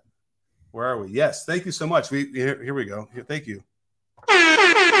chat. Where are we? Yes, thank you so much. Here we go. Thank you.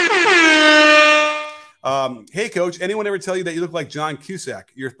 Hey, Coach, anyone ever tell you that you look like John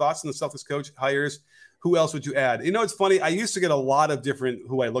Cusack? Your thoughts on the Celtics coach hires? Who else would you add? It's funny. I used to get a lot of different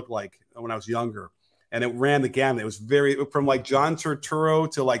who I looked like when I was younger, and it ran the gamut. It was from like John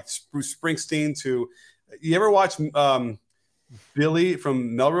Turturro to like Bruce Springsteen to. You ever watch Billy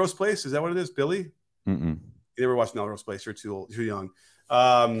from Melrose Place? Is that what it is, Billy? Mm-mm. You never watched Melrose Place? You're too young.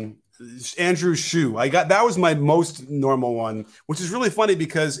 Andrew Shue. That was my most normal one, which is really funny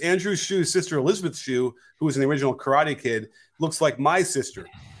because Andrew Shue's sister Elizabeth Shue, who was in the original Karate Kid, looks like my sister.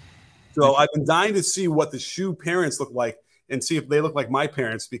 So I've been dying to see what the Shue parents look like and see if they look like my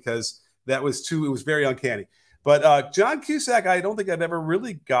parents because it was very uncanny. But John Cusack, I don't think I've ever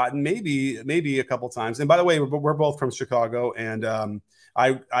really gotten. Maybe a couple times. And by the way, we're both from Chicago, and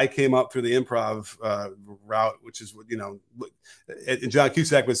I came up through the improv route, which is, you know, and John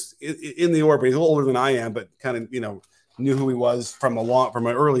Cusack was in the orbit. He's a little older than I am, but kind of, you know, knew who he was from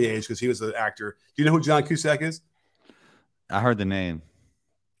an early age because he was an actor. Do you know who John Cusack is? I heard the name.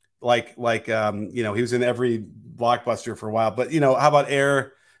 Like you know, he was in every blockbuster for a while. But, you know, how about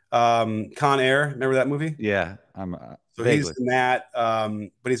Air? Con Air, remember that movie? Yeah, so he's in that,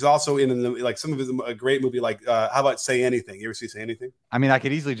 but he's also in the, like, some of his a great movie, like how about Say Anything? You ever see Say Anything? I mean, I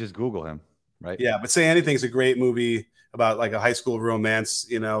could easily just Google him, right? Yeah, but Say Anything is a great movie about like a high school romance.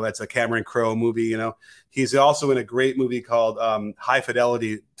 You know, that's a Cameron Crowe movie. You know, he's also in a great movie called High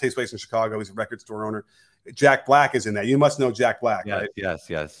Fidelity. It takes place in Chicago. He's a record store owner. Jack Black is in that. You must know Jack Black, yes, right?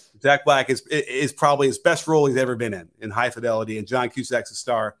 Yes. Jack Black is probably his best role he's ever been in High Fidelity, and John Cusack's a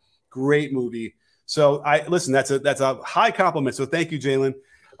star. Great movie. So listen, that's a high compliment. So thank you, Jalen.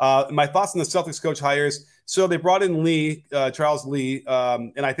 My thoughts on the Celtics coach hires. So they brought in Charles Lee,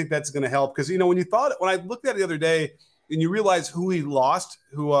 and I think that's going to help because, you know, when I looked at it the other day and you realize who he lost,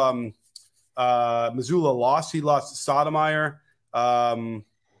 who Mazzulla lost. He lost Stoudemire.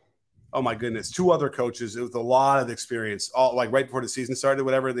 Oh my goodness, 2 other coaches. It was a lot of experience, all like right before the season started,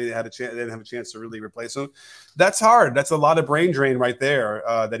 whatever. They didn't have a chance to really replace him. That's hard. That's a lot of brain drain right there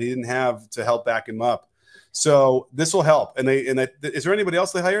that he didn't have to help back him up. So this will help. And is there anybody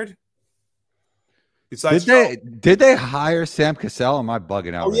else they hired? Besides, did they hire Sam Cassell? Am I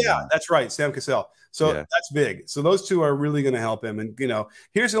bugging out? Oh yeah, that's right, Sam Cassell. So that's big. So those 2 are really going to help him. And, you know,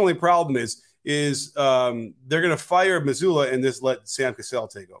 here's the only problem is they're going to fire Mazzulla and just let Sam Cassell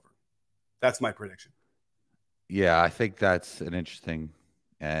take over. That's my prediction. Yeah, I think that's an interesting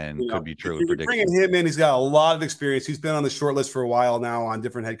and could be true. You're bringing him in. He's got a lot of experience. He's been on the short list for a while now on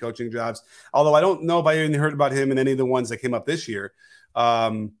different head coaching jobs. Although I don't know if I even heard about him in any of the ones that came up this year.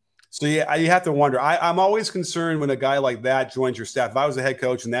 So yeah, you have to wonder. I'm always concerned when a guy like that joins your staff. If I was a head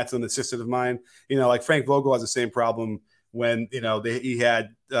coach and that's an assistant of mine, you know, like Frank Vogel has the same problem when, you know, he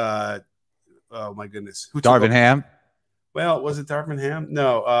had oh my goodness, Darvin Ham. Well, was it Darvin Ham?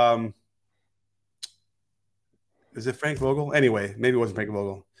 No. Is it Frank Vogel? Anyway, maybe it wasn't Frank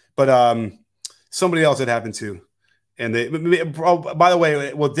Vogel, but somebody else it happened to. And by the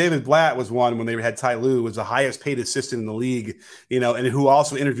way, well, David Blatt was one when they had Ty Lue, was the highest paid assistant in the league, you know, and who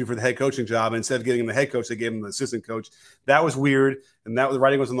also interviewed for the head coaching job. And instead of getting him the head coach, they gave him the assistant coach. That was weird, and the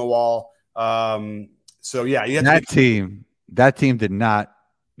writing was on the wall. So yeah, that team did not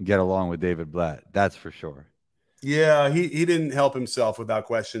get along with David Blatt. That's for sure. Yeah, he didn't help himself without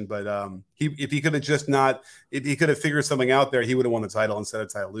question, but if he could have figured something out there, he would have won the title instead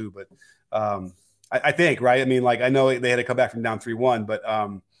of Ty Lue. But I think, right? I mean, like, I know they had to come back from down 3-1, but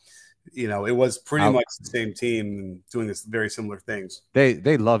you know, it was pretty much the same team and doing this very similar things.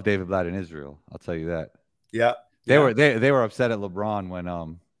 They love David Blatt in Israel. I'll tell you that. Yeah, they were upset at LeBron when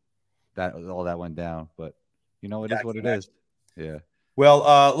all that went down, but you know, it is what it is. Yeah.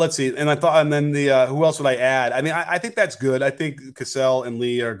 Well, let's see. And then who else would I add? I mean, I think that's good. I think Cassell and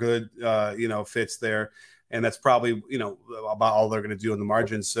Lee are good, you know, fits there. And that's probably, you know, about all they're going to do in the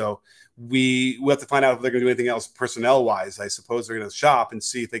margins. So we have to find out if they're going to do anything else personnel wise. I suppose they're going to shop and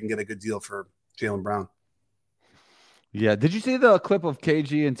see if they can get a good deal for Jaylen Brown. Yeah. Did you see the clip of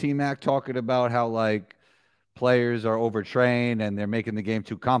KG and T-Mac talking about how, like, players are overtrained and they're making the game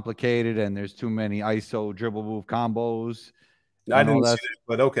too complicated and there's too many ISO dribble move combos? I didn't see it,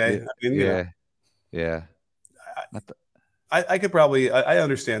 but okay. Yeah. I mean, yeah. I could probably, I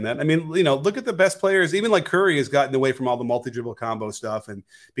understand that. I mean, you know, look at the best players. Even like Curry has gotten away from all the multi-dribble combo stuff and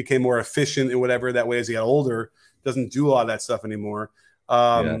became more efficient and whatever that way as he got older. Doesn't do a lot of that stuff anymore.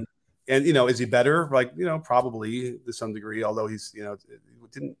 And, you know, is he better? Like, you know, probably to some degree, although he's, you know,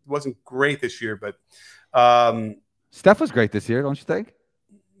 wasn't great this year. But Steph was great this year, don't you think?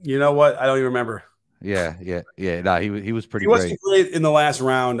 You know what? I don't even remember. Yeah. No, he was pretty. He wasn't great in the last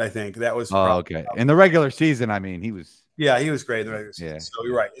round. I think that was. Okay. In the regular season, I mean, he was. Yeah, he was great in the regular season. So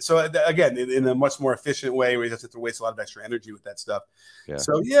you're right. So again, in a much more efficient way, where he doesn't have to waste a lot of extra energy with that stuff. Yeah.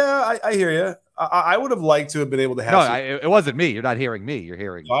 So yeah, I hear you. I would have liked to have been able to have. No, it wasn't me. You're not hearing me. You're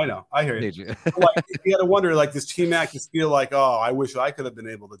hearing. I know. I hear you. Like, you got to wonder, like, does T-Mac just feel like, oh, I wish I could have been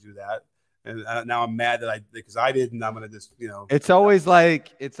able to do that. And now I'm mad because I didn't. I'm gonna just, you know. It's always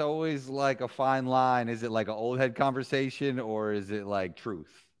like a fine line. Is it like an old head conversation or is it like truth?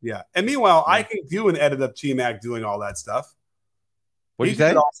 Yeah. And meanwhile, I can do an edit of T-Mac doing all that stuff. What do you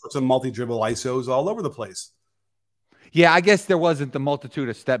say? All sorts of multi-dribble ISOs all over the place. Yeah, I guess there wasn't the multitude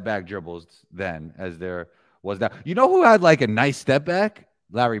of step back dribbles then as there was now. You know who had like a nice step back?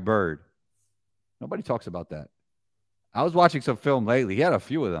 Larry Bird. Nobody talks about that. I was watching some film lately. He had a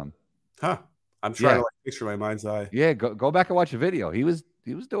few of them. Huh. I'm trying to picture my mind's eye. Yeah, go back and watch a video. He was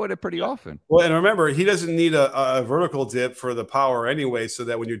doing it pretty often. Well, and remember, he doesn't need a vertical dip for the power anyway, so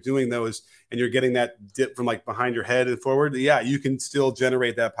that when you're doing those and you're getting that dip from like behind your head and forward, you can still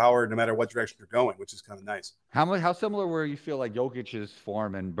generate that power no matter what direction you're going, which is kind of nice. How similar were you feel like Jokic's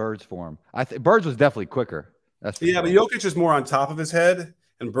form and Bird's form? I think Bird's was definitely quicker. That's but Jokic is more on top of his head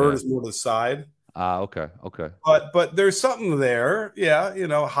and Bird is more to the side. Okay. But there's something there.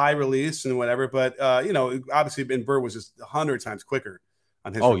 Yeah, high release and whatever. But, obviously Ben Bird was just 100 times quicker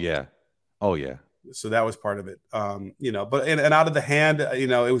on his. Oh, yeah. So that was part of it. But and out of the hand,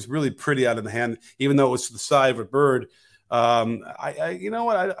 it was really pretty out of the hand, even though it was to the side of a Bird. I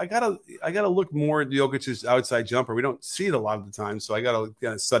gotta look more at Jokic's outside jumper. We don't see it a lot of the time, so I gotta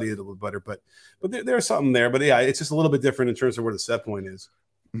kind of study it a little better. But there's something there. But yeah, it's just a little bit different in terms of where the set point is.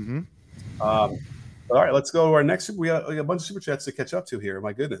 Mm-hmm. All right, let's go to our next. We got a bunch of super chats to catch up to here.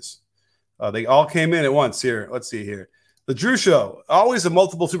 My goodness, they all came in at once here. Let's see here. The Drew Show, always a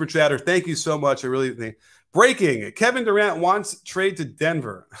multiple super chatter. Thank you so much. I really think. Breaking: Kevin Durant wants trade to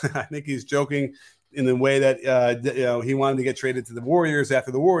Denver. I think he's joking in the way that he wanted to get traded to the Warriors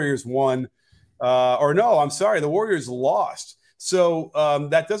after the Warriors won. The Warriors lost. So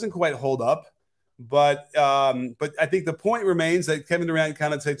that doesn't quite hold up. But I think the point remains that Kevin Durant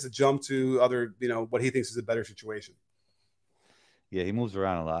kind of takes a jump to other, what he thinks is a better situation. Yeah, he moves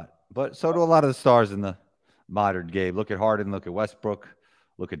around a lot. But so do a lot of the stars in the modern game. Look at Harden, look at Westbrook,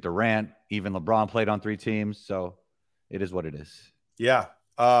 look at Durant. Even LeBron played on 3 teams. So it is what it is. Yeah.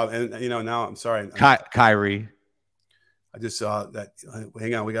 Now I'm sorry. Kyrie. I just saw that.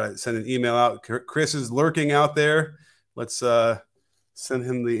 Hang on. We got to send an email out. Chris is lurking out there. Let's send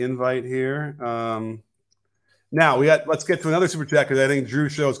him the invite here. Now let's get to another super chat because I think Drew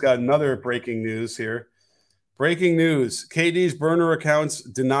Show's got another breaking news here. Breaking news: KD's burner accounts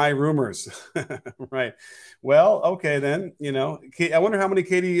deny rumors. Right. Well, okay then. I wonder how many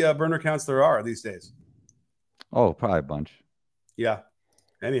KD burner accounts there are these days. Oh, probably a bunch. Yeah.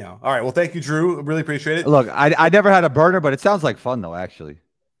 Anyhow, all right. Well, thank you, Drew. Really appreciate it. Look, I never had a burner, but it sounds like fun though. Actually.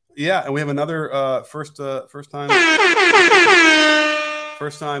 Yeah, and we have another first time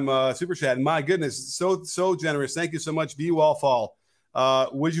super chat. And my goodness, so generous. Thank you so much, B Wallfall.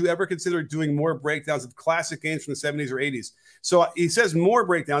 Would you ever consider doing more breakdowns of classic games from the 70s or 80s? So he says more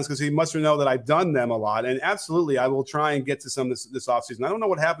breakdowns because he must know that I've done them a lot. And absolutely, I will try and get to some this offseason. I don't know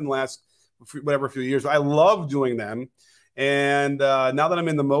what happened last few years. I love doing them. And now that I'm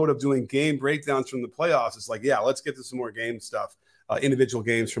in the mode of doing game breakdowns from the playoffs, it's like, yeah, let's get to some more game stuff, individual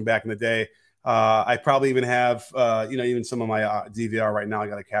games from back in the day. I probably even have, even some of my DVR right now. I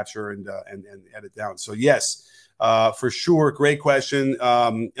got to capture and edit down. So yes, for sure, great question.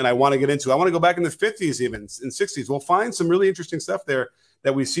 And I want to get into. I want to go back in the 50s, even in 60s. We'll find some really interesting stuff there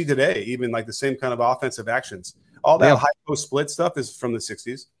that we see today. Even like the same kind of offensive actions. All that high post split stuff is from the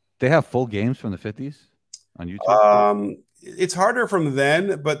 60s. They have full games from the 50s on YouTube. It's harder from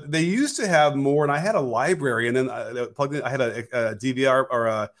then, but they used to have more. And I had a library, and then plugged in. I had a DVR or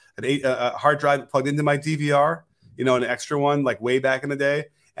a hard drive plugged into my DVR. An extra one, like way back in the day,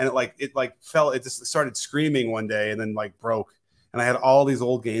 and it just started screaming one day, and then broke. And I had all these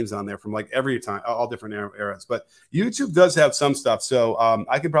old games on there from every time, all different eras. But YouTube does have some stuff, so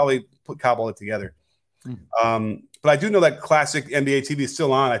I could probably cobble it together. But I do know that classic NBA TV is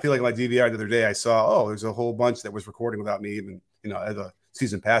still on. I feel like my DVR the other day I saw, there's a whole bunch that was recording without me even, as a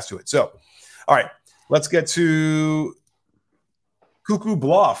season pass to it. So, all right, let's get to Cuckoo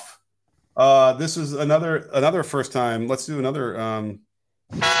Bluff. This is another first time. Let's do another. No,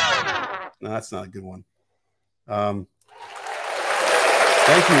 that's not a good one.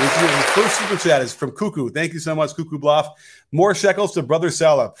 Thank you. This is the first super chat is from Cuckoo. Thank you so much, Cuckoo Bluff. More shekels to Brother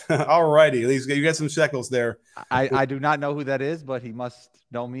Salop. All righty. At least you got some shekels there. I do not know who that is, but he must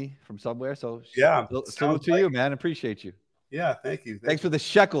know me from somewhere. So yeah. Salute to you, man. Appreciate you. Yeah, thank you. Thanks for the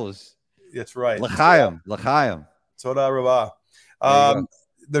shekels. That's right. L'chaim. Toda rabah.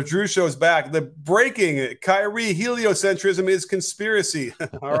 The Drew Show is back. The breaking Kyrie heliocentrism is conspiracy.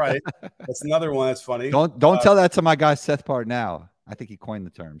 All right. That's another one that's funny. Don't tell that to my guy Seth Partnow. I think he coined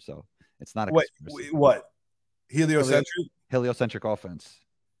the term, so it's not a conspiracy. What? Heliocentric? Heliocentric offense.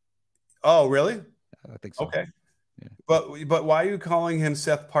 Oh, really? I think so. Okay. Yeah. But why are you calling him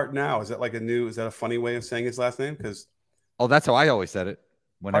Seth Partnow? Is that is that a funny way of saying his last name? That's how I always said it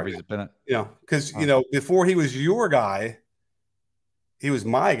whenever he's been because before he was your guy, he was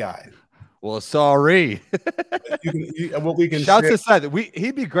my guy. Well, sorry. we can shout to Seth.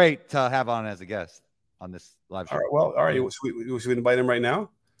 He'd be great to have on as a guest on this live show. All right. Well, all right. Should we invite him right now?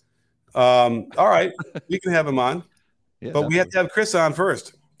 All right, we can have him on, but definitely. We have to have Chris on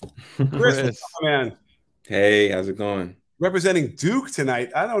first. Chris, man. Hey, how's it going? Representing Duke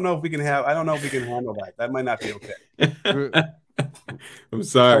tonight. I don't know if we can handle that. That might not be okay. I'm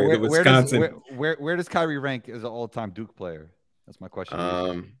sorry. Wisconsin. Where does Kyrie rank as an all-time Duke player? That's my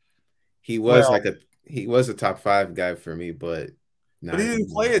question. He was a top 5 guy for me, but he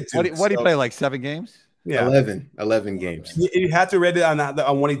didn't play it. What did he play? Like 7 games? Yeah, 11 games. You have to read it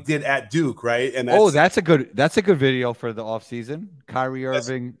on what he did at Duke, right? And that's a good video for the offseason. Kyrie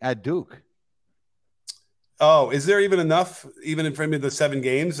Irving at Duke. Oh, is there even enough, even in front of the 7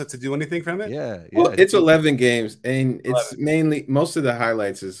 games, to do anything from it? Yeah. Well, it's 11 games, and it's mainly most of the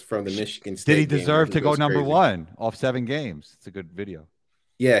highlights is from the Michigan State. Did he deserve to go number 1 off 7 games? It's a good video.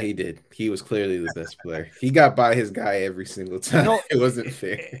 Yeah, he did. He was clearly the best player. He got by his guy every single time. It wasn't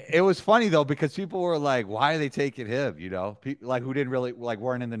fair. It was funny though, because people were like, "Why are they taking him?" You know, people like who didn't really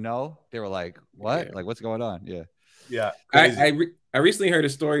weren't in the know. They were like, "What? Yeah. Like, what's going on?" Yeah. Yeah. I recently heard a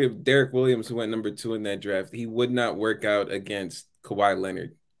story of Derek Williams, who went number 2 in that draft. He would not work out against Kawhi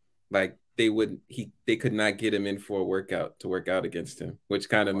Leonard. Like they could not get him in for a workout to work out against him, which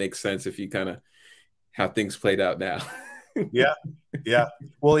kind of makes sense if you kind of how things played out now. Yeah.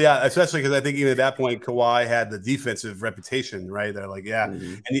 Well, yeah, especially because I think even at that point, Kawhi had the defensive reputation, right? They're like, yeah.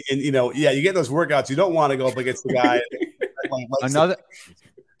 Mm-hmm. And you get those workouts. You don't want to go up against the guy.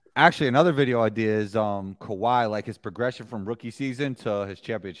 Another video idea is Kawhi, like his progression from rookie season to his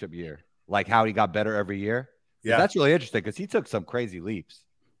championship year, like how he got better every year. Yeah, that's really interesting because he took some crazy leaps.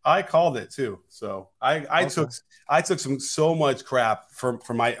 I called it too, so I took so much crap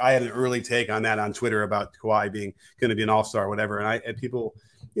from I had an early take on that on Twitter about Kawhi being going to be an all-star or whatever, and people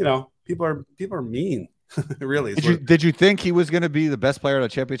are mean. Really. Did you think he was going to be the best player on a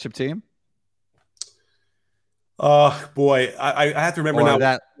championship team? Boy, I have to remember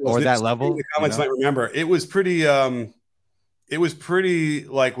that level. The comments might remember. It was pretty. It was pretty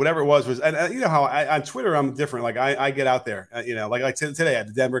like whatever it was, and you know how on Twitter I'm different. Like I get out there, like today,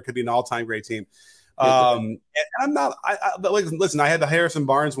 Denver could be an all-time great team. And I'm not. But listen, I had the Harrison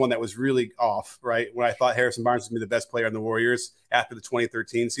Barnes one that was really off, right? When I thought Harrison Barnes would be the best player in the Warriors after the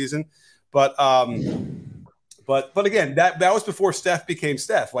 2013 season, but again, that was before Steph became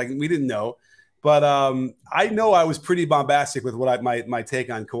Steph. Like we didn't know. But I know I was pretty bombastic with what my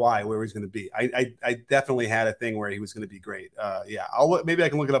take on Kawhi, where he's going to be. I definitely had a thing where he was going to be great. Yeah, maybe I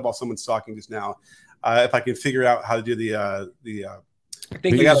can look it up while someone's talking just now, if I can figure out how to do the. I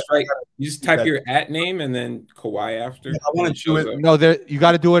think you just type your @name and then Kawhi after. Yeah, I want to do it. No, you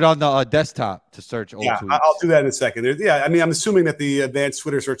got to do it on the desktop to search. Yeah, I'll do that in a second. I mean, I'm assuming that the advanced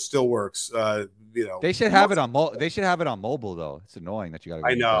Twitter search still works. They should have it on They should have it on mobile though. It's annoying that you got to.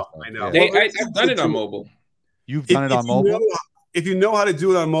 I know. Yeah. I've done it on mobile. You've done it on mobile. If you know how to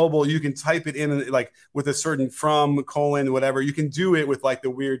do it on mobile, you can type it in like with a certain from colon whatever. You can do it with like the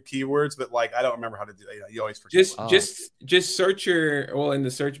weird keywords, but like I don't remember how to do it. You always forget. Just search in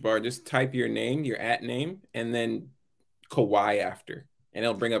the search bar, just type your name, your @name, and then Kawhi after. And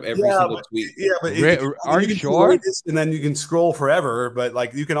it'll bring up every single tweet. Yeah, but are you sure? And then you can scroll forever, but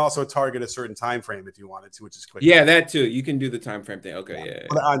like you can also target a certain time frame if you wanted to, which is quick. Yeah, that too. You can do the time frame thing. Okay, yeah.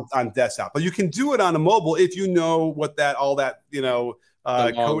 But on desktop, but you can do it on a mobile if you know what code. That's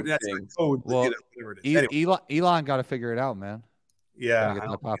the code. Well, whatever it is. Anyway. Elon got to figure it out, man. Yeah.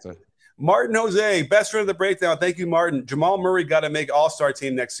 Martin Jose, best friend of the breakdown. Thank you, Martin. Jamal Murray got to make All-Star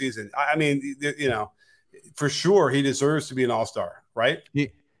team next season. I mean, for sure he deserves to be an All-Star. Right,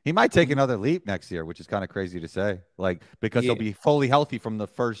 he might take another leap next year, which is kind of crazy to say, like because he'll be fully healthy from the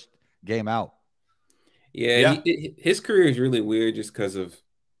first game out. Yeah. His career is really weird just because of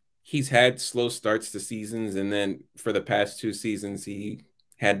he's had slow starts to seasons, and then for the past 2 seasons he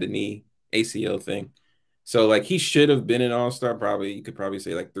had the knee ACL thing. So like he should have been an All-Star probably. You could probably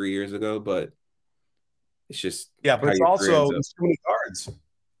say like 3 years ago, but it's just but it's also too many guards.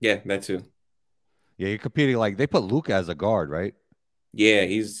 Yeah, that too. Yeah, you're competing like they put Luka as a guard, right? Yeah,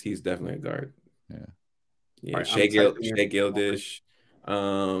 he's definitely a guard. Yeah. Right, Shai Gilgeous,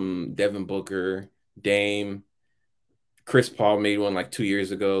 Devin Booker, Dame, Chris Paul made one like 2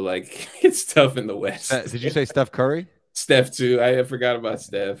 years ago. Like it's tough in the West. Did you say Steph Curry? Steph too. I forgot about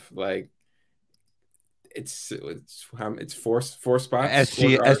Steph. Like it's 4 spots.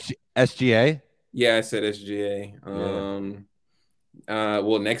 SGA. Yeah, I said SGA.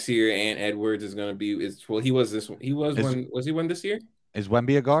 Well, next year, Ant Edwards is going to be. He was this one. Was he one this year? Is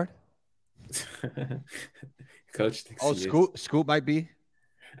Wemby a guard? Coach. Scoot might be.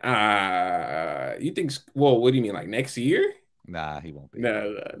 You think? Well, what do you mean? Like next year? Nah, he won't be.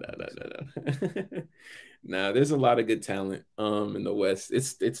 No. Nah, there's a lot of good talent in the West.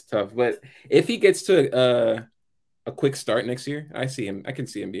 It's tough, but if he gets to a quick start next year, I can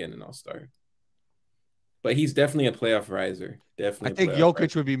see him being an all-star. But he's definitely a playoff riser. Definitely. I think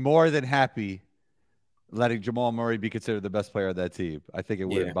Jokic would be more than happy letting Jamal Murray be considered the best player of that team. I think it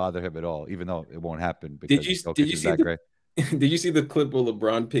wouldn't bother him at all, even though it won't happen because did you see great. Did you see the clip of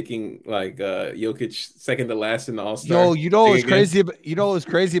LeBron picking like Jokic second to last in the All-Star? Yo, you know what's crazy? You know what's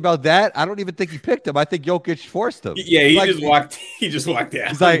crazy about that? I don't even think he picked him. I think Jokic forced him. Yeah, he just walked. He just walked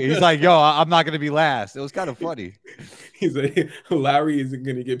out. He's like, yo, I'm not gonna be last. It was kind of funny. He's like, Lowry isn't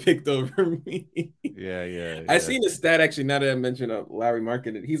gonna get picked over me. Yeah. I seen the stat actually. Now that I mentioned Lowry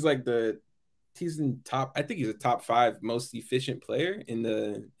marketed, he's in top. I think he's a top 5 most efficient player in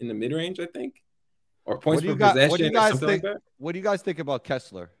the mid range. I think. Or points per possession. What do you guys think about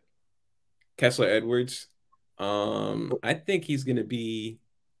Kessler? Kessler Edwards. I think he's gonna be.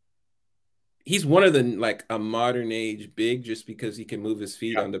 He's one of the like a modern age big just because he can move his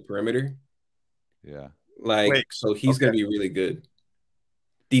feet on the perimeter. Yeah. So he's gonna be really good.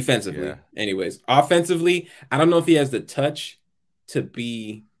 Defensively, anyways. Offensively, I don't know if he has the touch to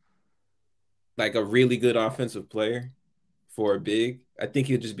be like a really good offensive player for a big. I think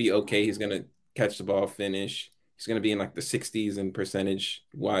he'll just be okay. He's gonna catch the ball, finish. He's going to be in like the 60s in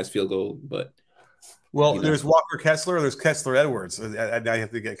percentage-wise field goal, but there's Walker Kessler, there's Kessler Edwards. I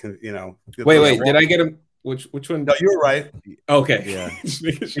have to get Wait, did I get him? Which one? No, you were right. Okay. Yeah.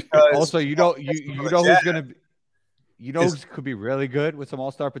 Also, you know who's going to be. You know who could be really good with some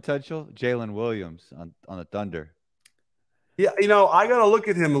all-star potential? Jalen Williams on the Thunder. Yeah, I got to look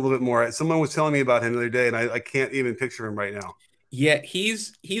at him a little bit more. Someone was telling me about him the other day, and I can't even picture him right now. Yeah,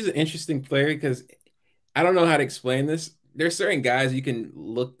 he's an interesting player because I don't know how to explain this. There's certain guys you can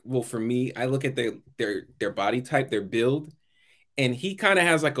look. Well, for me, I look at their body type, their build, and he kind of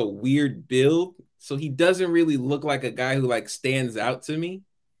has like a weird build. So he doesn't really look like a guy who like stands out to me.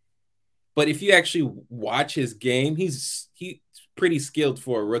 But if you actually watch his game, he's pretty skilled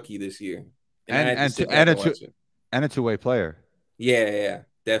for a rookie this year. And a two-way player. Yeah.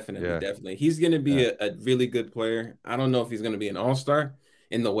 Definitely. He's going to be a really good player. I don't know if he's going to be an all-star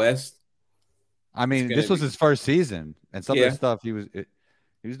in the West. I mean, this was his first season, and some of the stuff he was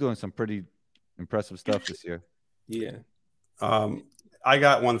doing some pretty impressive stuff this year. Yeah. I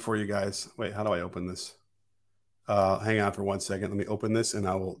got one for you guys. Wait, how do I open this? Hang on for 1 second. Let me open this, and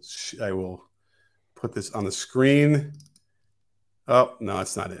I will put this on the screen. Oh, no,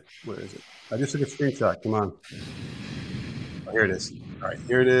 that's not it. Where is it? I just took a screenshot. Come on. Oh, here it is. All right,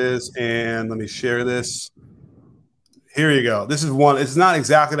 here it is. And let me share this. Here you go. This is one. It's not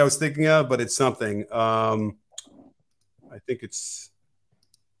exactly what I was thinking of, but it's something. I think it's.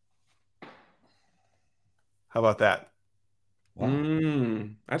 How about that? Wow.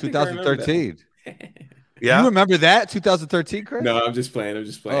 2013. Yeah. You remember that 2013, Chris? No, I'm just playing.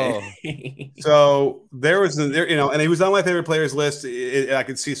 Oh. So there was, and he was on my favorite players list. I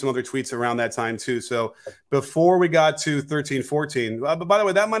could see some other tweets around that time too. So before we got to 13-14, but by the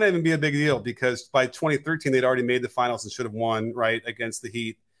way, that might not even be a big deal because by 2013 they'd already made the finals and should have won right against the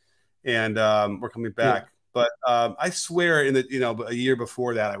Heat, and we're coming back. Yeah. But I swear a year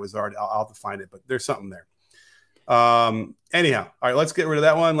before that I was already. I'll have to find it, but there's something there. Anyhow, all right, let's get rid of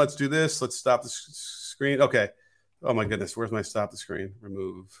that one. Let's do this. Let's stop the screen. Okay. Oh my goodness. Where's my stop the screen?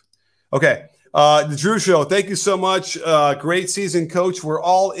 Remove. Okay. The Drew Show. Thank you so much. Great season, Coach. We're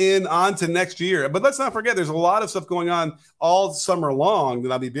all in on to next year. But let's not forget, there's a lot of stuff going on all summer long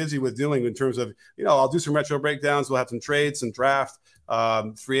that I'll be busy with doing in terms of, I'll do some retro breakdowns. We'll have some trades, some draft,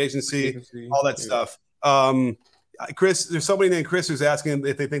 free agency, all that stuff. Chris, there's somebody named Chris who's asking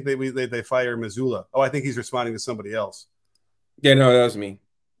if they think they fire Mazzulla. Oh, I think he's responding to somebody else. Yeah, no, that was me.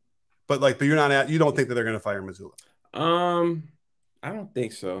 But you're not you don't think that they're going to fire Mazzulla? I don't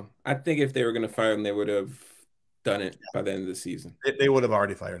think so. I think if they were going to fire him, they would have done it by the end of the season. They would have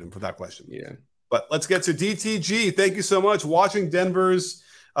already fired him without question. Yeah. But let's get to DTG. Thank you so much. Watching Denver's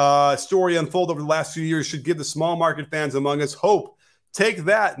story unfold over the last few years should give the small market fans among us hope. Take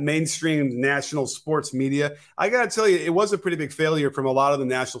that, mainstream national sports media. I got to tell you, it was a pretty big failure from a lot of the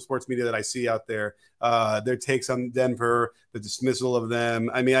national sports media that I see out there. Their takes on Denver, the dismissal of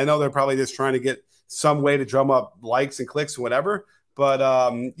them. I mean, I know they're probably just trying to get some way to drum up likes and clicks or whatever.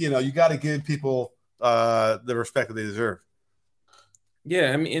 But, you got to give people the respect that they deserve.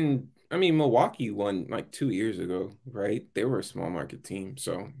 Yeah, I mean, Milwaukee won like 2 years ago, right? They were a small market team.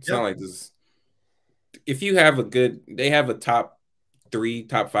 So it's not like this. If you have they have a top 3,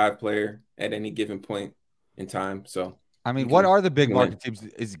 top 5 player at any given point in time. So I mean, what are the big market teams?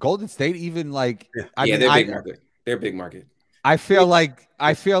 Is Golden State even like? They're big market. They're big market. I feel like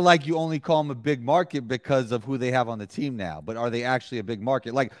you only call them a big market because of who they have on the team now. But are they actually a big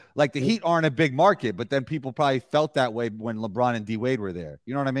market? Like the Heat aren't a big market, but then people probably felt that way when LeBron and D Wade were there.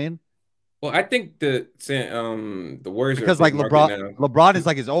 You know what I mean? Well, I think the Warriors because are like LeBron is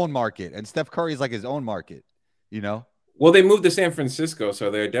like his own market, and Steph Curry is like his own market. You know. Well, they moved to San Francisco,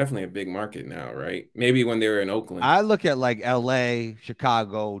 so they're definitely a big market now, right? Maybe when they were in Oakland. I look at like L.A.,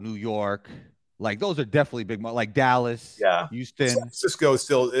 Chicago, New York. Like those are definitely big markets, like Dallas, Houston. San Francisco is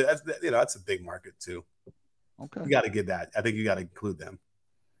still, that's a big market too. Okay. You got to get that. I think you got to include them.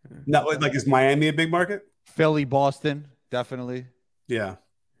 Not like, is Miami a big market? Philly, Boston, definitely. Yeah.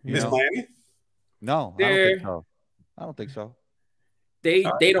 Is Miami? No, I don't think so. I don't think so. They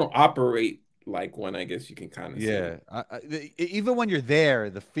don't operate like one, I guess you can kind of say. Even when you're there,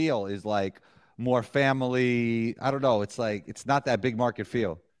 the feel is like more family. I don't know. It's like it's not that big market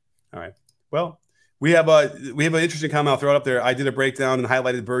feel. All right. Well, we have an interesting comment. I'll throw it up there. I did a breakdown and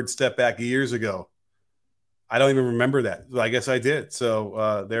highlighted Bird step back years ago. I don't even remember that. I guess I did.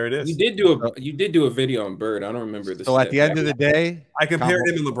 So there it is. You did do a video on Bird. I don't remember this. So at the end of the day, I compared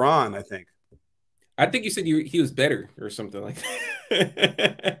him and LeBron. I think you said he was better or something like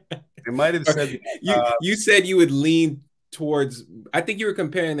that. It might have said you said you would lean towards. I think you were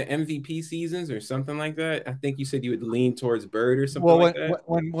comparing the MVP seasons or something like that. I think you said you would lean towards Bird or something like that.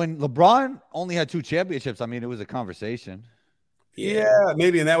 When LeBron only had 2 championships, I mean, it was a conversation. Yeah,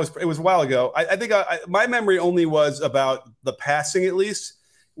 maybe, and it was a while ago. I think my memory only was about the passing, at least,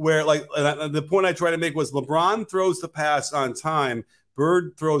 where like the point I tried to make was LeBron throws the pass on time,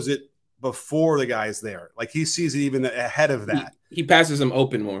 Bird throws it before the guy's there. Like he sees it even ahead of that. He passes him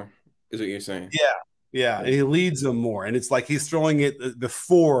open more, is what you're saying. Yeah, and he leads them more, and it's like he's throwing it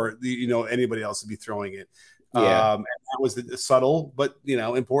before anybody else would be throwing it. And that was the subtle but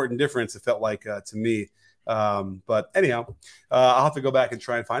important difference. It felt like to me. But anyhow, I'll have to go back and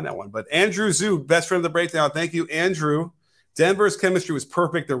try and find that one. But Andrew Zhu, best friend of the breakdown. Thank you, Andrew. Denver's chemistry was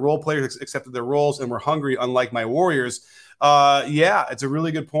perfect. Their role players accepted their roles and were hungry, unlike my Warriors. Yeah, it's a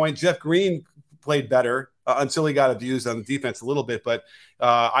really good point. Jeff Green played better until he got abused on the defense a little bit. But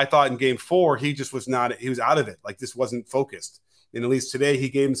I thought in game 4, he just was not – he was out of it. Like this wasn't focused. And at least today he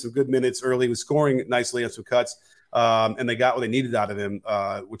gave him some good minutes early. He was scoring nicely on some cuts. And they got what they needed out of him,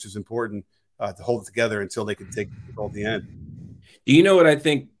 which is important. To hold it together until they could take control at the end. Do you know what I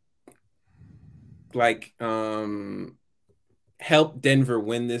think? Like, helped Denver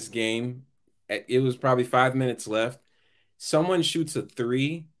win this game. It was probably 5 minutes left. Someone shoots a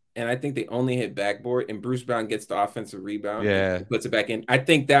 3, and I think they only hit backboard, and Bruce Brown gets the offensive rebound. Yeah, puts it back in. I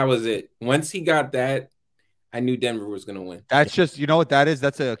think that was it. Once he got that, I knew Denver was going to win. That's just, you know what that is?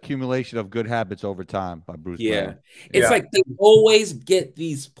 That's an accumulation of good habits over time by Bruce Brown. It's like they always get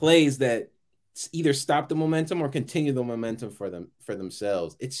these plays that either stop the momentum or continue the momentum for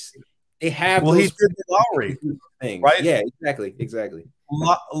themselves. They have. Well, he did the Lowry thing, right? Yeah, exactly.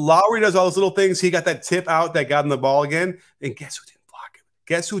 Lowry does all those little things. He got that tip out that got him the ball again, and guess who didn't block him?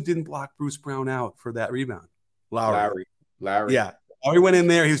 Guess who didn't block Bruce Brown out for that rebound? Lowry. Yeah, Lowry went in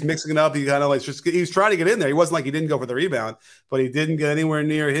there. He was mixing it up. He kind of like he was trying to get in there. He wasn't like he didn't go for the rebound, but he didn't get anywhere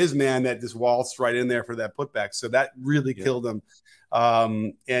near his man that just waltzed right in there for that putback. So that really killed him.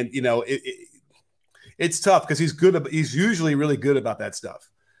 And it's tough because he's usually really good about that stuff.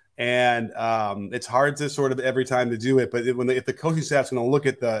 And it's hard to sort of every time to do it. But if the coaching staff's going to look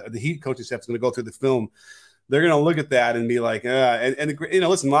at the Heat coaching staff's going to go through the film, they're going to look at that and be like,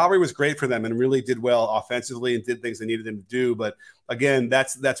 listen, Lowry was great for them and really did well offensively and did things they needed him to do. But again,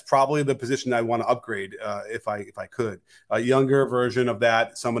 that's probably the position I want to upgrade if I could. A younger version of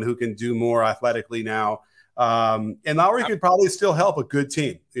that, someone who can do more athletically now. And Lowry could probably still help a good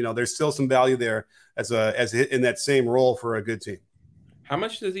team. There's still some value there as in that same role for a good team. How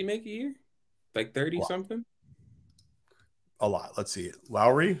much does he make a year? Like 30 something? A lot. Let's see.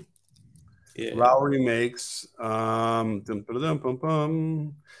 Lowry. Yeah. Lowry makes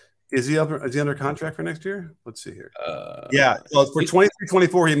Is he under contract for next year? Let's see here. Yeah. Well, for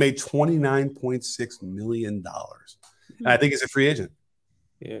 23-24, he made $29.6 million. And I think he's a free agent.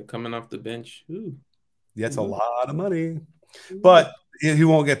 Yeah, coming off the bench. Ooh. That's a lot of money. But he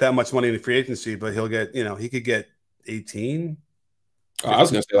won't get that much money in the free agency, but he'll get, he could get 18. Oh, I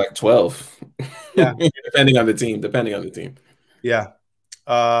was going to say like 12. Yeah. depending on the team. Yeah.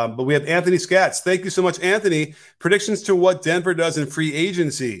 But we have Anthony Scatz. Thank you so much, Anthony. Predictions to what Denver does in free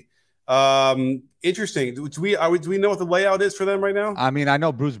agency. Interesting. Do we know what the layout is for them right now? I mean, I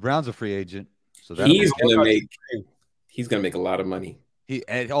know Bruce Brown's a free agent, so he's going to make a lot of money.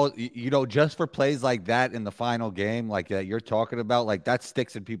 Just for plays like that in the final game, like that you're talking about, like that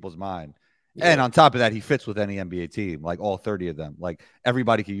sticks in people's mind. Yeah. And on top of that, he fits with any NBA team, like all 30 of them. Like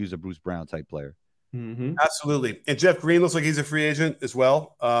everybody could use a Bruce Brown type player. Absolutely. And Jeff Green looks like he's a free agent as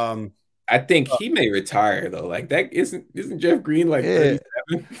well. I think he may retire though. Like that isn't Jeff Green like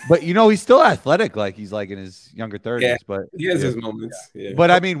 37? But he's still athletic. Like he's like in his younger 30s. Yeah, but he has his moments. Yeah.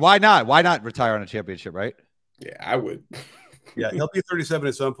 But I mean, why not? Why not retire on a championship, right? Yeah, I would. Yeah, he'll be 37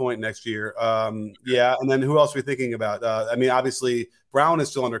 at some point next year. Yeah, and then who else are we thinking about? I mean, obviously Brown is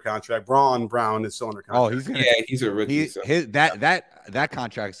still under contract. Braun Brown is still under contract. Oh, he's a rookie. That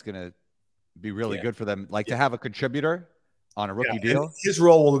contract's gonna be really good for them. Like to have a contributor on a rookie deal. His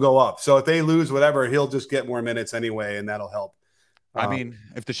role will go up. So if they lose whatever, he'll just get more minutes anyway, and that'll help. I mean,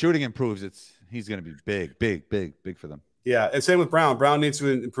 if the shooting improves, he's going to be big for them. Yeah, and same with Brown. Brown needs to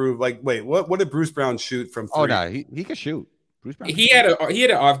improve. Like, wait, what did Bruce Brown shoot from 3? Oh no, he can shoot. Bruce Brown. He had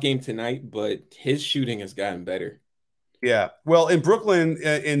an off game tonight, but his shooting has gotten better. Yeah. Well, in Brooklyn,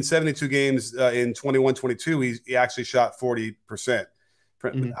 in 72 games in 21-22, he actually shot 40%.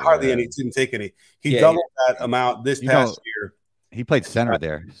 Hardly any. Didn't take any. He doubled that amount this past year. He played center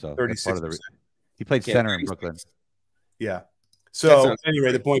there, so 36%. He played center in Brooklyn. Yeah. So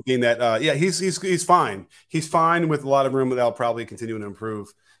anyway, the point being that he's fine. He's fine with a lot of room that'll probably continue to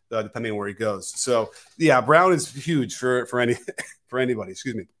improve depending on where he goes. So yeah, Brown is huge for anybody.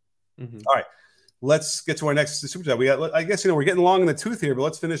 Excuse me. All right. Let's get to our next super chat. I guess we're getting long in the tooth here, but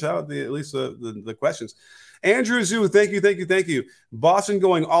let's finish out at least the questions. Andrew Zhu, thank you. Boston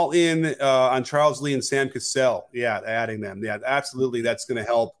going all in on Charles Lee and Sam Cassell. Yeah, adding them. Yeah, absolutely. That's going to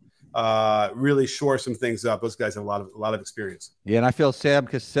help really shore some things up. Those guys have a lot of experience. Yeah, and I feel Sam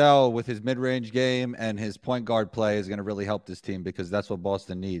Cassell with his mid-range game and his point guard play is going to really help this team because that's what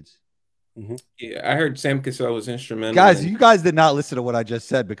Boston needs. Yeah, I heard Sam Cassell was instrumental. Guys, you guys did not listen to what I just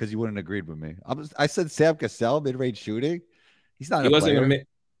said because you wouldn't agreed with me. I said Sam Cassell mid-range shooting. He's not.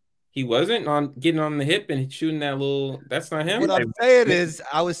 He wasn't on getting on the hip and shooting that little. That's not him. What I'm saying is,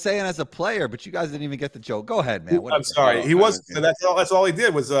 I was saying as a player, but you guys didn't even get the joke. Go ahead, man. I'm sorry. He was. That's all he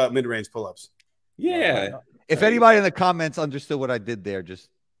did was mid-range pull-ups. Yeah. If anybody in the comments understood what I did there, just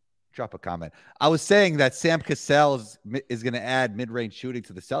drop a comment. I was saying that Sam Cassell is going to add mid-range shooting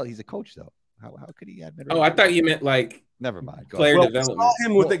to the cell. He's a coach, though. How could he add mid-range? Oh, I thought you meant like. Never mind. Player development. I saw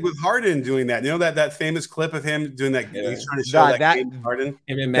him with Harden doing that. You know that famous clip of him doing that. Yeah. He's trying to show that Harden.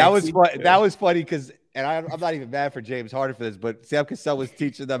 That was funny because, and I'm not even mad for James Harden for this, but Sam Cassell was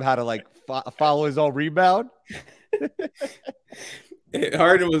teaching them how to like follow his own rebound.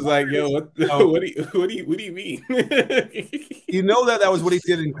 Harden was like, "Yo, what do you mean?" You know that was what he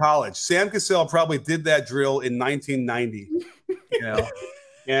did in college. Sam Cassell probably did that drill in 1990. You know,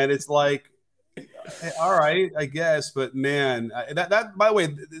 and it's like. All right, I guess, but man, that by the way,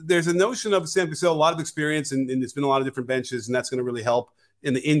 there's a notion of Sam Cassell, a lot of experience, and it's been a lot of different benches, and that's going to really help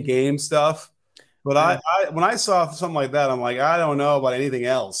in the in-game stuff. But I when I saw something like that, I'm like, I don't know about anything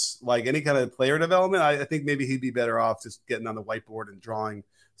else, like any kind of player development. I think maybe he'd be better off just getting on the whiteboard and drawing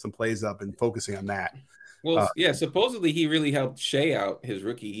some plays up and focusing on that. Well, yeah, supposedly he really helped Shea out his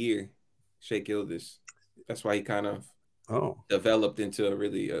rookie year, Shea Gilgeous. That's why he kind of developed into a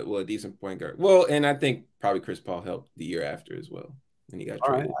really a decent point guard. Well, and I think probably Chris Paul helped the year after as well. And he got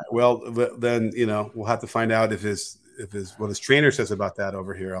traded. Right. Well, then we'll have to find out if his what his trainer says about that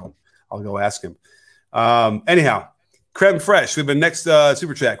over here. I'll go ask him. Anyhow, Creme Fresh. We have a next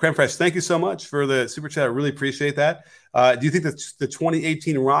super chat. Creme Fresh, thank you so much for the super chat. I really appreciate that. Do you think that the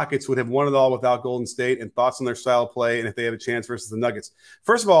 2018 Rockets would have won it all without Golden State? And thoughts on their style of play and if they have a chance versus the Nuggets?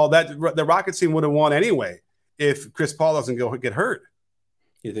 First of all, the Rockets team would have won anyway if Chris Paul doesn't get hurt.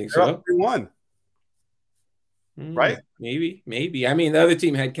 You think so? 3-1. Right? Maybe. I mean, the other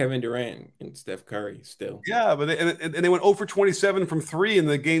team had Kevin Durant and Steph Curry still. Yeah, but they went 0 for 27 from 3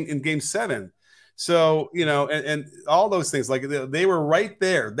 in game 7. So, and all those things, like they were right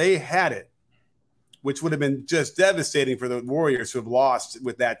there. They had it, which would have been just devastating for the Warriors who have lost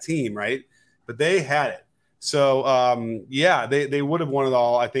with that team, right? But they had it. So, they would have won it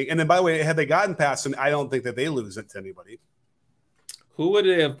all, I think. And then, by the way, had they gotten past them, I don't think that they lose it to anybody. Who would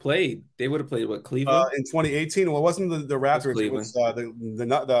they have played? They would have played what, Cleveland in 2018. Well, it wasn't the Raptors. It was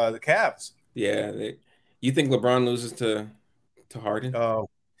the Cavs. Yeah, you think LeBron loses to Harden? Oh,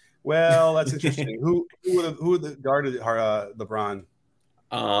 well, that's interesting. who would have guarded LeBron?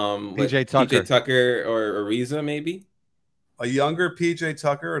 PJ Tucker or Ariza, maybe. A younger PJ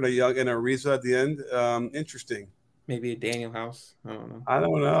Tucker and a Ariza at the end. Interesting. Maybe a Daniel House. I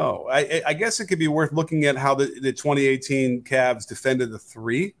don't know. I guess it could be worth looking at how the 2018 Cavs defended the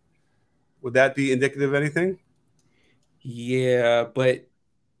 3. Would that be indicative of anything? Yeah, but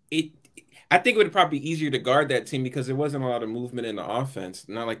I think it would probably be easier to guard that team because there wasn't a lot of movement in the offense,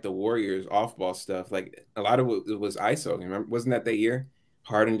 not like the Warriors off-ball stuff. Like a lot of it was ISO. Remember, wasn't that year?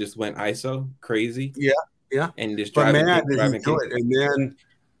 Harden just went ISO crazy. Yeah, and just driving. But man, did he do it? And then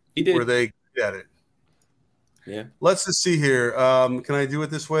he did. Were they good at it? Yeah. Let's just see here. Can I do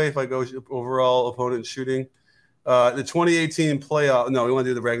it this way? If I go overall opponent shooting, the 2018 playoff. No, we want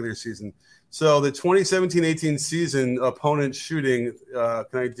to do the regular season. So the 2017-18 season opponent shooting. Can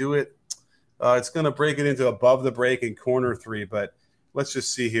I do it? It's going to break it into above the break and corner three. But let's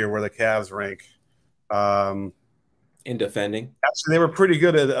just see here where the Cavs rank. In defending, actually, they were pretty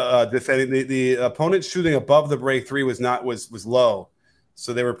good at defending. The opponent shooting above the break three was low,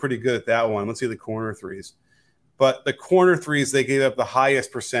 so they were pretty good at that one. Let's see the corner threes. But the corner threes, they gave up the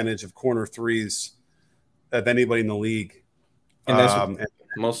highest percentage of corner threes of anybody in the league. And that's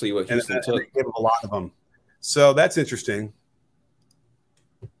mostly what Houston took. They gave up a lot of them. So that's interesting.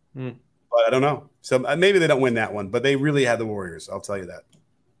 But I don't know. So maybe they don't win that one, but they really had the Warriors. I'll tell you that.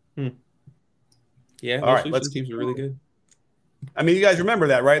 Yeah. All right. Let's teams are really good. I mean, you guys remember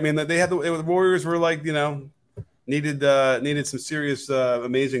that, right? I mean, they had the Warriors were like, needed some serious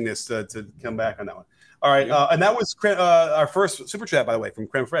amazingness to come back on that one. All right, and that was our first super chat, by the way, from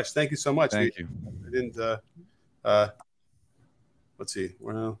Creme Fraiche. Thank you so much. Thank you. I didn't. Let's see.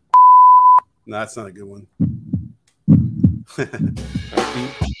 Well, no, that's not a good one. All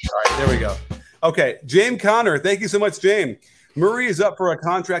right, there we go. Okay, James Connor. Thank you so much, James. Murray is up for a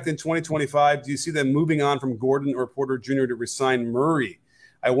contract in 2025. Do you see them moving on from Gordon or Porter Jr. to resign Murray?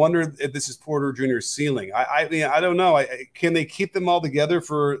 I wonder if this is Porter Jr.'s ceiling. I mean, I don't know. Can they keep them all together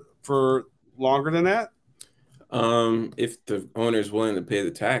for longer than that? If the owner is willing to pay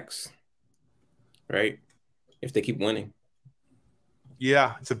the tax, right? If they keep winning.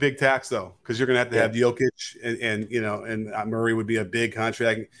 Yeah, it's a big tax though, because you're going to have Jokic and Murray would be a big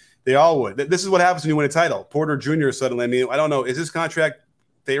contract. They all would. This is what happens when you win a title. Porter Jr. suddenly. I mean, I don't know. Is his contract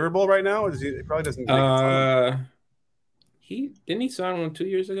favorable right now? It probably doesn't. He didn't he sign one 2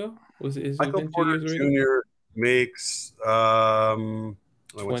 years ago? Was it? Michael Porter Jr. makes 28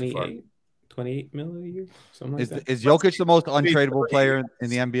 million a year, something like that. Is Jokic the most untradeable player in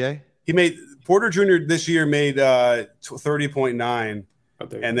the NBA? He made Porter Jr. this year made 30.9,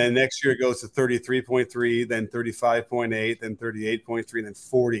 and then next year it goes to 33.3, then 35.8, then 38.3, then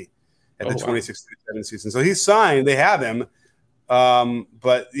 40 at the 26-27 season. So he's signed. They have him,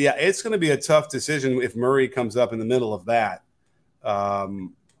 but yeah, it's going to be a tough decision if Murray comes up in the middle of that.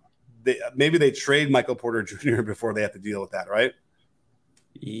 Maybe they trade Michael Porter Jr. before they have to deal with that, right?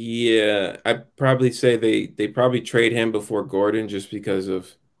 Yeah, I'd probably say they probably trade him before Gordon just because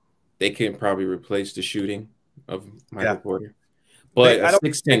of they can probably replace the shooting of Michael Porter. But a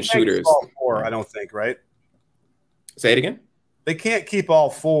 6'10" shooter is all four, I don't think, right? Say it again. They can't keep all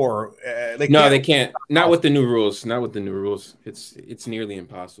four. They can't. Not with the new rules. Not with the new rules. It's nearly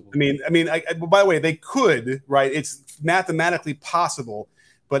impossible. I mean, by the way, they could, right? It's mathematically possible,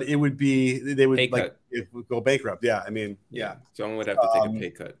 but it would be they would go bankrupt. Yeah, I mean, yeah. Someone would have to take a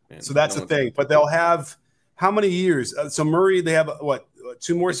pay cut. Man. So that's the thing. But they'll have how many years? So Murray, they have what?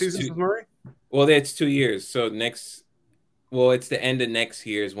 2 more seasons with Murray? Well, it's 2 years. So it's the end of next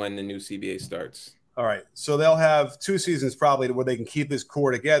year is when the new CBA starts. All right. So they'll have 2 seasons probably where they can keep this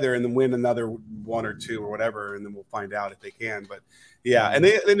core together and then win another 1 or 2 or whatever, and then we'll find out if they can. But yeah, and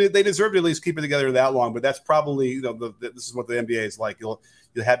they deserve to at least keep it together that long. But that's probably this is what the NBA is like. You'll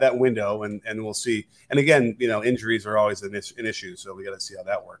have that window, and we'll see. And again, injuries are always an issue, so we got to see how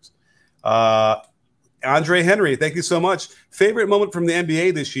that works. Andre Henry, thank you so much. Favorite moment from the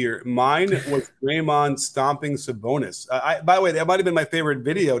NBA this year? Mine was Draymond stomping Sabonis. By the way, that might have been my favorite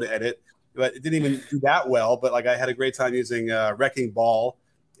video to edit, but it didn't even do that well. But I had a great time using "Wrecking Ball"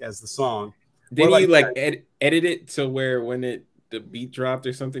 as the song. Did he edit it to where when the beat dropped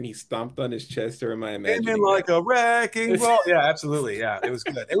or something, he stomped on his chest, or am I imagining? Like a wrecking ball. Yeah, absolutely. Yeah, it was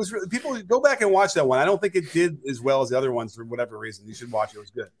good. It was people go back and watch that one. I don't think it did as well as the other ones for whatever reason. You should watch it. It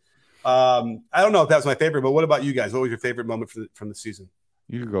was good. I don't know if that was my favorite, but what about you guys? What was your favorite moment from the season?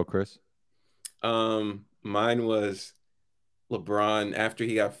 You can go, Chris. Mine was LeBron after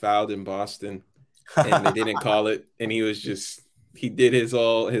he got fouled in Boston and they didn't call it, and he did his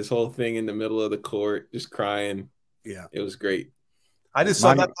whole thing in the middle of the court, just crying. Yeah, it was great. I just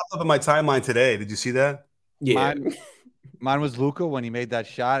saw that pop up on my timeline today. Did you see that? Yeah, mine was Luka when he made that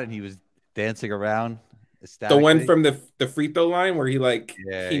shot and he was dancing around. The one from the free throw line where he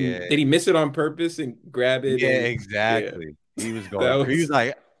did he miss it on purpose and grab it? Yeah, exactly. Yeah. He was going. He was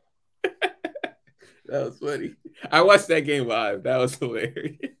like, that was funny. I watched that game live. That was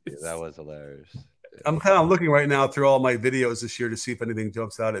hilarious. Yeah, that was hilarious. I'm kind of looking right now through all my videos this year to see if anything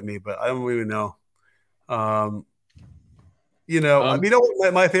jumps out at me, but I don't even know. My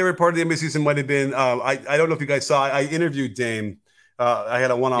favorite part of the NBA season might have been I don't know if you guys saw. I interviewed Dame. I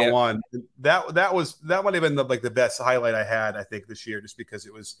had a one-on-one. That might have been the best highlight I had, I think, this year, just because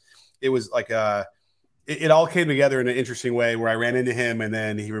it was like it all came together in an interesting way where I ran into him, and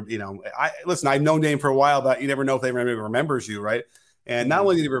then I've known Dame for a while, but you never know if they remembers you, right? And not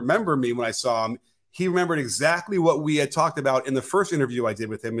only did he remember me when I saw him, he remembered exactly what we had talked about in the first interview I did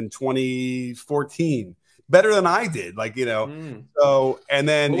with him in 2014, better than I did. So, and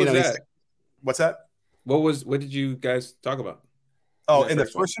then, what's that? What did you guys talk about? Oh, in the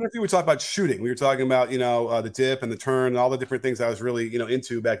first interview, we talked about shooting. We were talking about, the dip and the turn and all the different things I was really,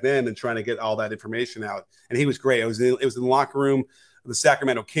 into back then and trying to get all that information out. And he was great. It was in the locker room of the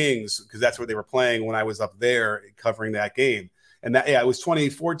Sacramento Kings, because that's what they were playing when I was up there covering that game. And it was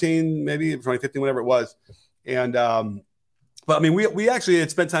 2014, maybe 2015, whatever it was. And, but I mean, we actually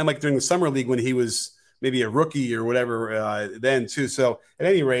had spent time during the summer league when he was maybe a rookie or whatever then too. So at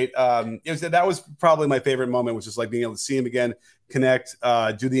any rate, that was probably my favorite moment, was just being able to see him again, connect,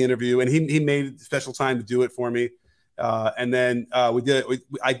 do the interview. And he made special time to do it for me. And then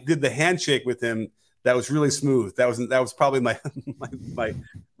I did the handshake with him. That was really smooth. That was probably my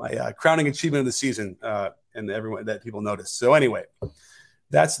crowning achievement of the season. And everyone that people noticed. So anyway,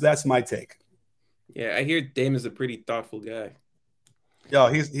 that's my take. Yeah, I hear Dame is a pretty thoughtful guy.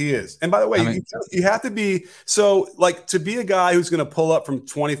 Yeah, he is. And by the way, you have to be to be a guy who's going to pull up from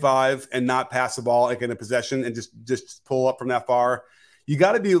 25 and not pass the ball in a possession and just pull up from that far. You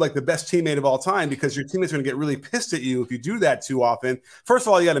got to be the best teammate of all time, because your teammates are going to get really pissed at you if you do that too often. First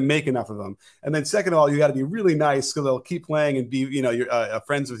of all, you got to make enough of them, and then second of all, you got to be really nice so they'll keep playing and be you're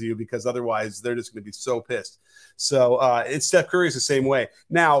friends with you, because otherwise they're just going to be so pissed. So it's Steph Curry is the same way.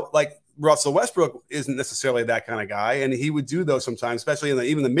 Now, Russell Westbrook isn't necessarily that kind of guy, and he would do those sometimes, especially in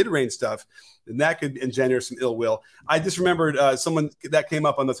even the mid-range stuff, and that could engender some ill will. I just remembered someone that came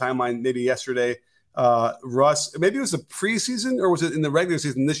up on the timeline maybe yesterday. Russ, maybe it was a preseason or was it in the regular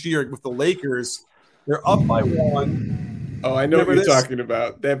season this year with the Lakers? They're up by 1. Oh, I know what you're talking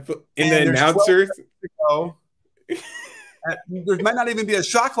about. That in the announcers. There might not even be a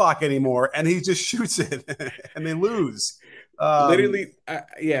shot clock anymore, and he just shoots it, and they lose. Literally,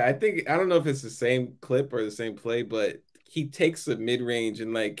 I think, I don't know if it's the same clip or the same play, but he takes the mid range,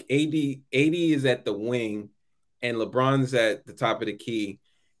 and AD is at the wing, and LeBron's at the top of the key,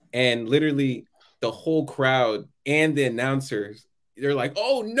 and literally the whole crowd and the announcers, they're like,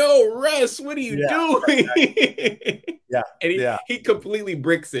 "Oh no, Russ, what are you doing?" And he completely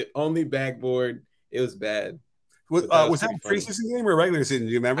bricks it on the backboard. It was bad. Was that a preseason game or a regular season?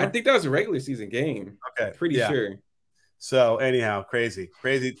 Do you remember? I think that was a regular season game. Okay, pretty sure. So anyhow, crazy,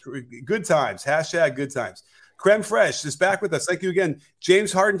 good times. # good times. Creme Fresh is back with us. Thank you again.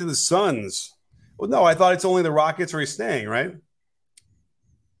 James Harden to the Suns. Well, no, I thought it's only the Rockets, or he's staying, right?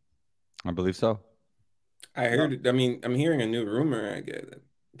 I believe so. I heard. I mean, I'm hearing a new rumor. I guess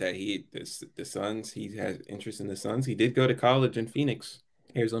that the Suns. He has interest in the Suns. He did go to college in Phoenix,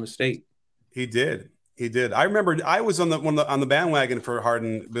 Arizona State. He did. I remember I was on the bandwagon for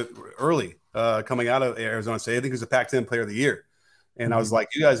Harden early, coming out of Arizona State. I think he was a Pac-10 Player of the Year, and I was like,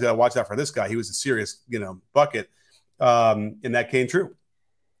 "You guys got to watch out for this guy. He was a serious, bucket," and that came true.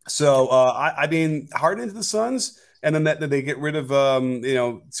 So I mean, Harden to the Suns, and then that they get rid of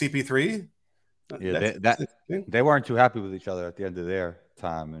CP3. Yeah, they weren't too happy with each other at the end of their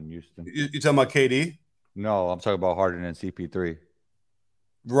time in Houston. You talking about KD? No, I'm talking about Harden and CP3.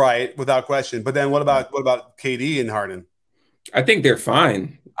 Right, without question. But then what about KD and Harden? I think they're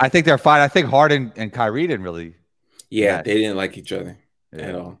fine. I think Harden and Kyrie didn't really. Yeah, they didn't like each other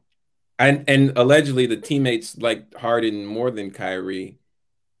at all. And allegedly the teammates liked Harden more than Kyrie.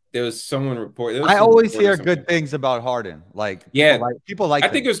 There was someone report. I always hear good things about Harden. People like. I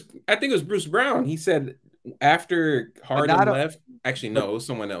think it was Bruce Brown. He said after Harden left. Actually, no, it was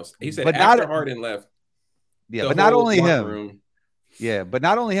someone else. He said after Harden left. Yeah, but not only him. Yeah, but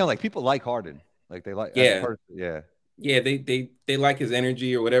not only him. People like Harden. They like. Yeah, they like his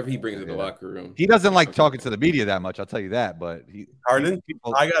energy or whatever he brings to the locker room. He doesn't like talking to the media that much. I'll tell you that. But Harden,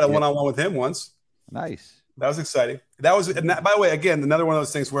 I got a one-on-one with him once. Nice. That was exciting. By the way, again, another one of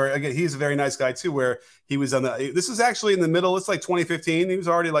those things where, again, he's a very nice guy too, where he was this is actually in the middle. It's 2015. He was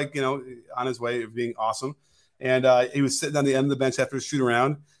already on his way of being awesome. And he was sitting on the end of the bench after a shoot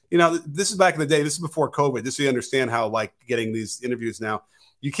around. This is back in the day. This is before COVID. Just so you understand how getting these interviews now,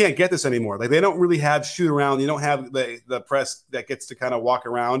 you can't get this anymore. They don't really have shoot around. You don't have the press that gets to kind of walk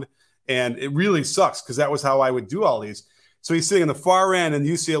around. And it really sucks because that was how I would do all these. So he's sitting in the far end in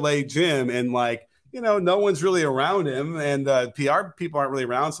UCLA gym and no one's really around him, and PR people aren't really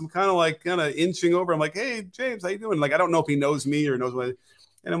around. So I'm kind of inching over. I'm like, hey, James, how you doing? Like, I don't know if he knows me or knows what.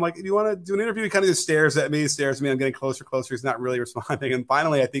 And I'm like, do you want to do an interview? He kind of just stares at me. I'm getting closer. He's not really responding. And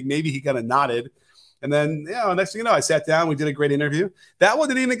finally, I think maybe he kind of nodded. And then, next thing you know, I sat down. We did a great interview. That one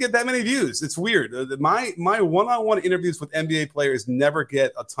didn't even get that many views. It's weird. My one-on-one interviews with NBA players never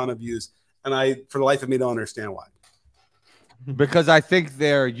get a ton of views. And I, for the life of me, don't understand why. Because I think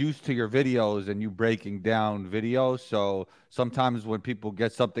they're used to your videos and you breaking down videos. So sometimes when people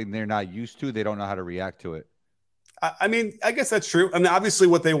get something they're not used to, they don't know how to react to it. I mean, I guess that's true. I mean, obviously,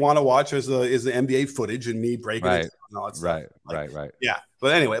 what they want to watch is the NBA footage and me breaking it. And all that stuff. Right. Yeah,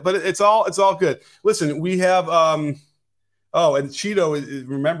 but anyway, but it's all good. Listen, we have and Cheeto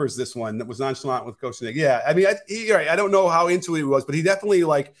remembers this one that was nonchalant with Coach Nick. Yeah, I mean, I don't know how into it he was, but he definitely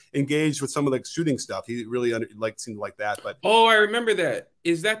engaged with some of the shooting stuff. He really seemed like that. But I remember that.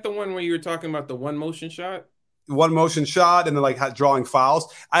 Is that the one where you were talking about the one motion shot? One motion shot and then drawing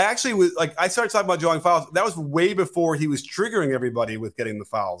fouls. I actually I started talking about drawing fouls. That was way before he was triggering everybody with getting the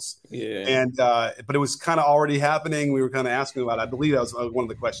fouls. Yeah. And but it was kind of already happening. We were kind of asking about it. I believe that was one of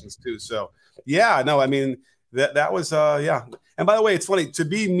the questions too. So yeah, no, I mean that was yeah. And by the way, it's funny to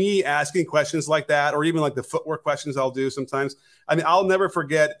be me asking questions like that, or even the footwork questions I'll do sometimes. I mean, I'll never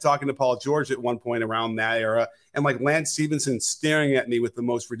forget talking to Paul George at one point around that era, and Lance Stevenson staring at me with the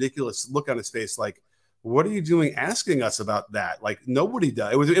most ridiculous look on his face, what are you doing asking us about that? Nobody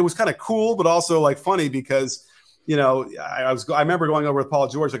does. It was kind of cool, but also funny because, I remember going over with Paul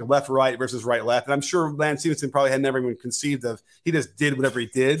George, left, right versus right, left. And I'm sure Lance Stevenson probably had never even conceived of, he just did whatever he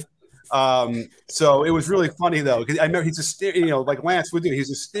did. So it was really funny though. Cause I remember he's just staring, Lance would do. He's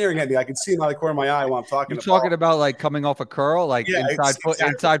just staring at me. I could see him out of the corner of my eye while I'm talking. You're talking about coming off a curl, inside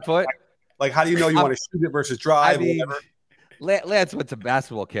foot. How do you know you want to shoot it versus drive? Whatever. Lance went to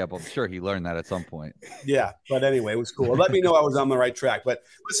basketball camp. I'm sure he learned that at some point. Yeah, but anyway, it was cool. Let me know I was on the right track. But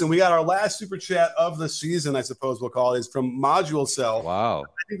listen, we got our last super chat of the season, I suppose we'll call it, is from Module Cell. Wow.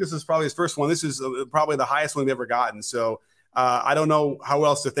 I think this is probably his first one. This is probably the highest one we've ever gotten. So I don't know how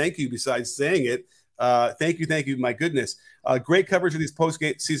else to thank you besides saying it. Thank you. My goodness. Great coverage of these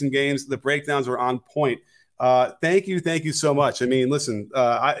post-season games. The breakdowns were on point. Thank you so much. I mean, listen,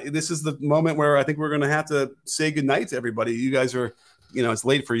 this is the moment where I think we're going to have to say goodnight to everybody. You guys are, it's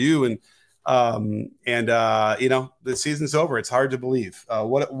late for you, and the season's over. It's hard to believe.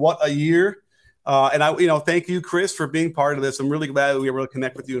 What a year. And thank you, Chris, for being part of this. I'm really glad we were able to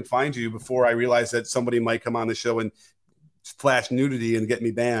connect with you and find you before I realized that somebody might come on the show and flash nudity and get me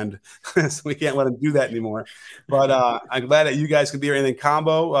banned. So we can't let him do that anymore. But I'm glad that you guys can be here. And then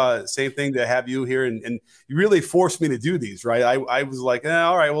Combo, same thing to have you here. And you really forced me to do these, right? I was like,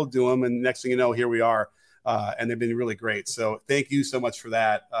 all right, we'll do them. And next thing you know, here we are. And they've been really great. So thank you so much for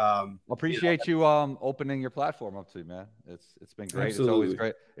that. Appreciate you opening your platform up to me, man. It's been great. Absolutely. It's always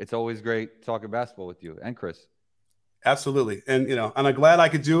great. It's always great talking basketball with you and Chris. Absolutely. And, and I'm glad I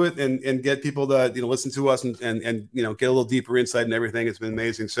could do it and get people to, listen to us and get a little deeper insight and everything. It's been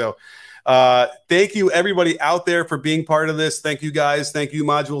amazing. So thank you everybody out there for being part of this. Thank you guys. Thank you,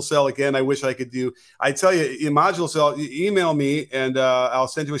 Module Cell. Again, I wish I could do, I tell you, in Module Cell, email me and I'll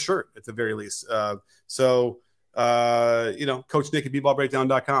send you a shirt at the very least. Coach Nick at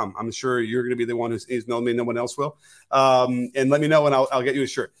bballbreakdown.com. I'm sure you're going to be the one who's emailed me. No one else will. And let me know and I'll get you a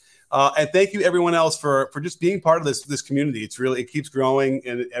shirt. And thank you everyone else for just being part of this community. It keeps growing,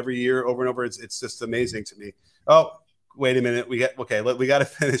 and every year over and over, it's just amazing to me. Oh, wait a minute. We got to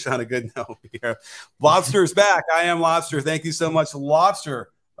finish on a good note here. Lobster's back. I am Lobster. Thank you so much, Lobster,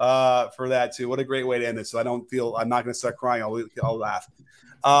 for that too. What a great way to end this. So I'm not going to start crying. I'll laugh.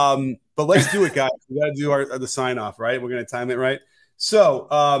 But let's do it, guys. We got to do the sign off, right? We're going to time it right.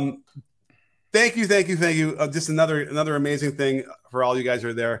 So thank you. Just another amazing thing for all you guys who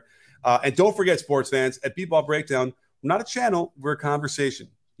are there. And don't forget, sports fans, at B-Ball Breakdown, we're not a channel, we're a conversation.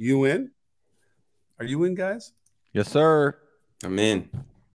 You in? Are you in, guys? Yes, sir. I'm in.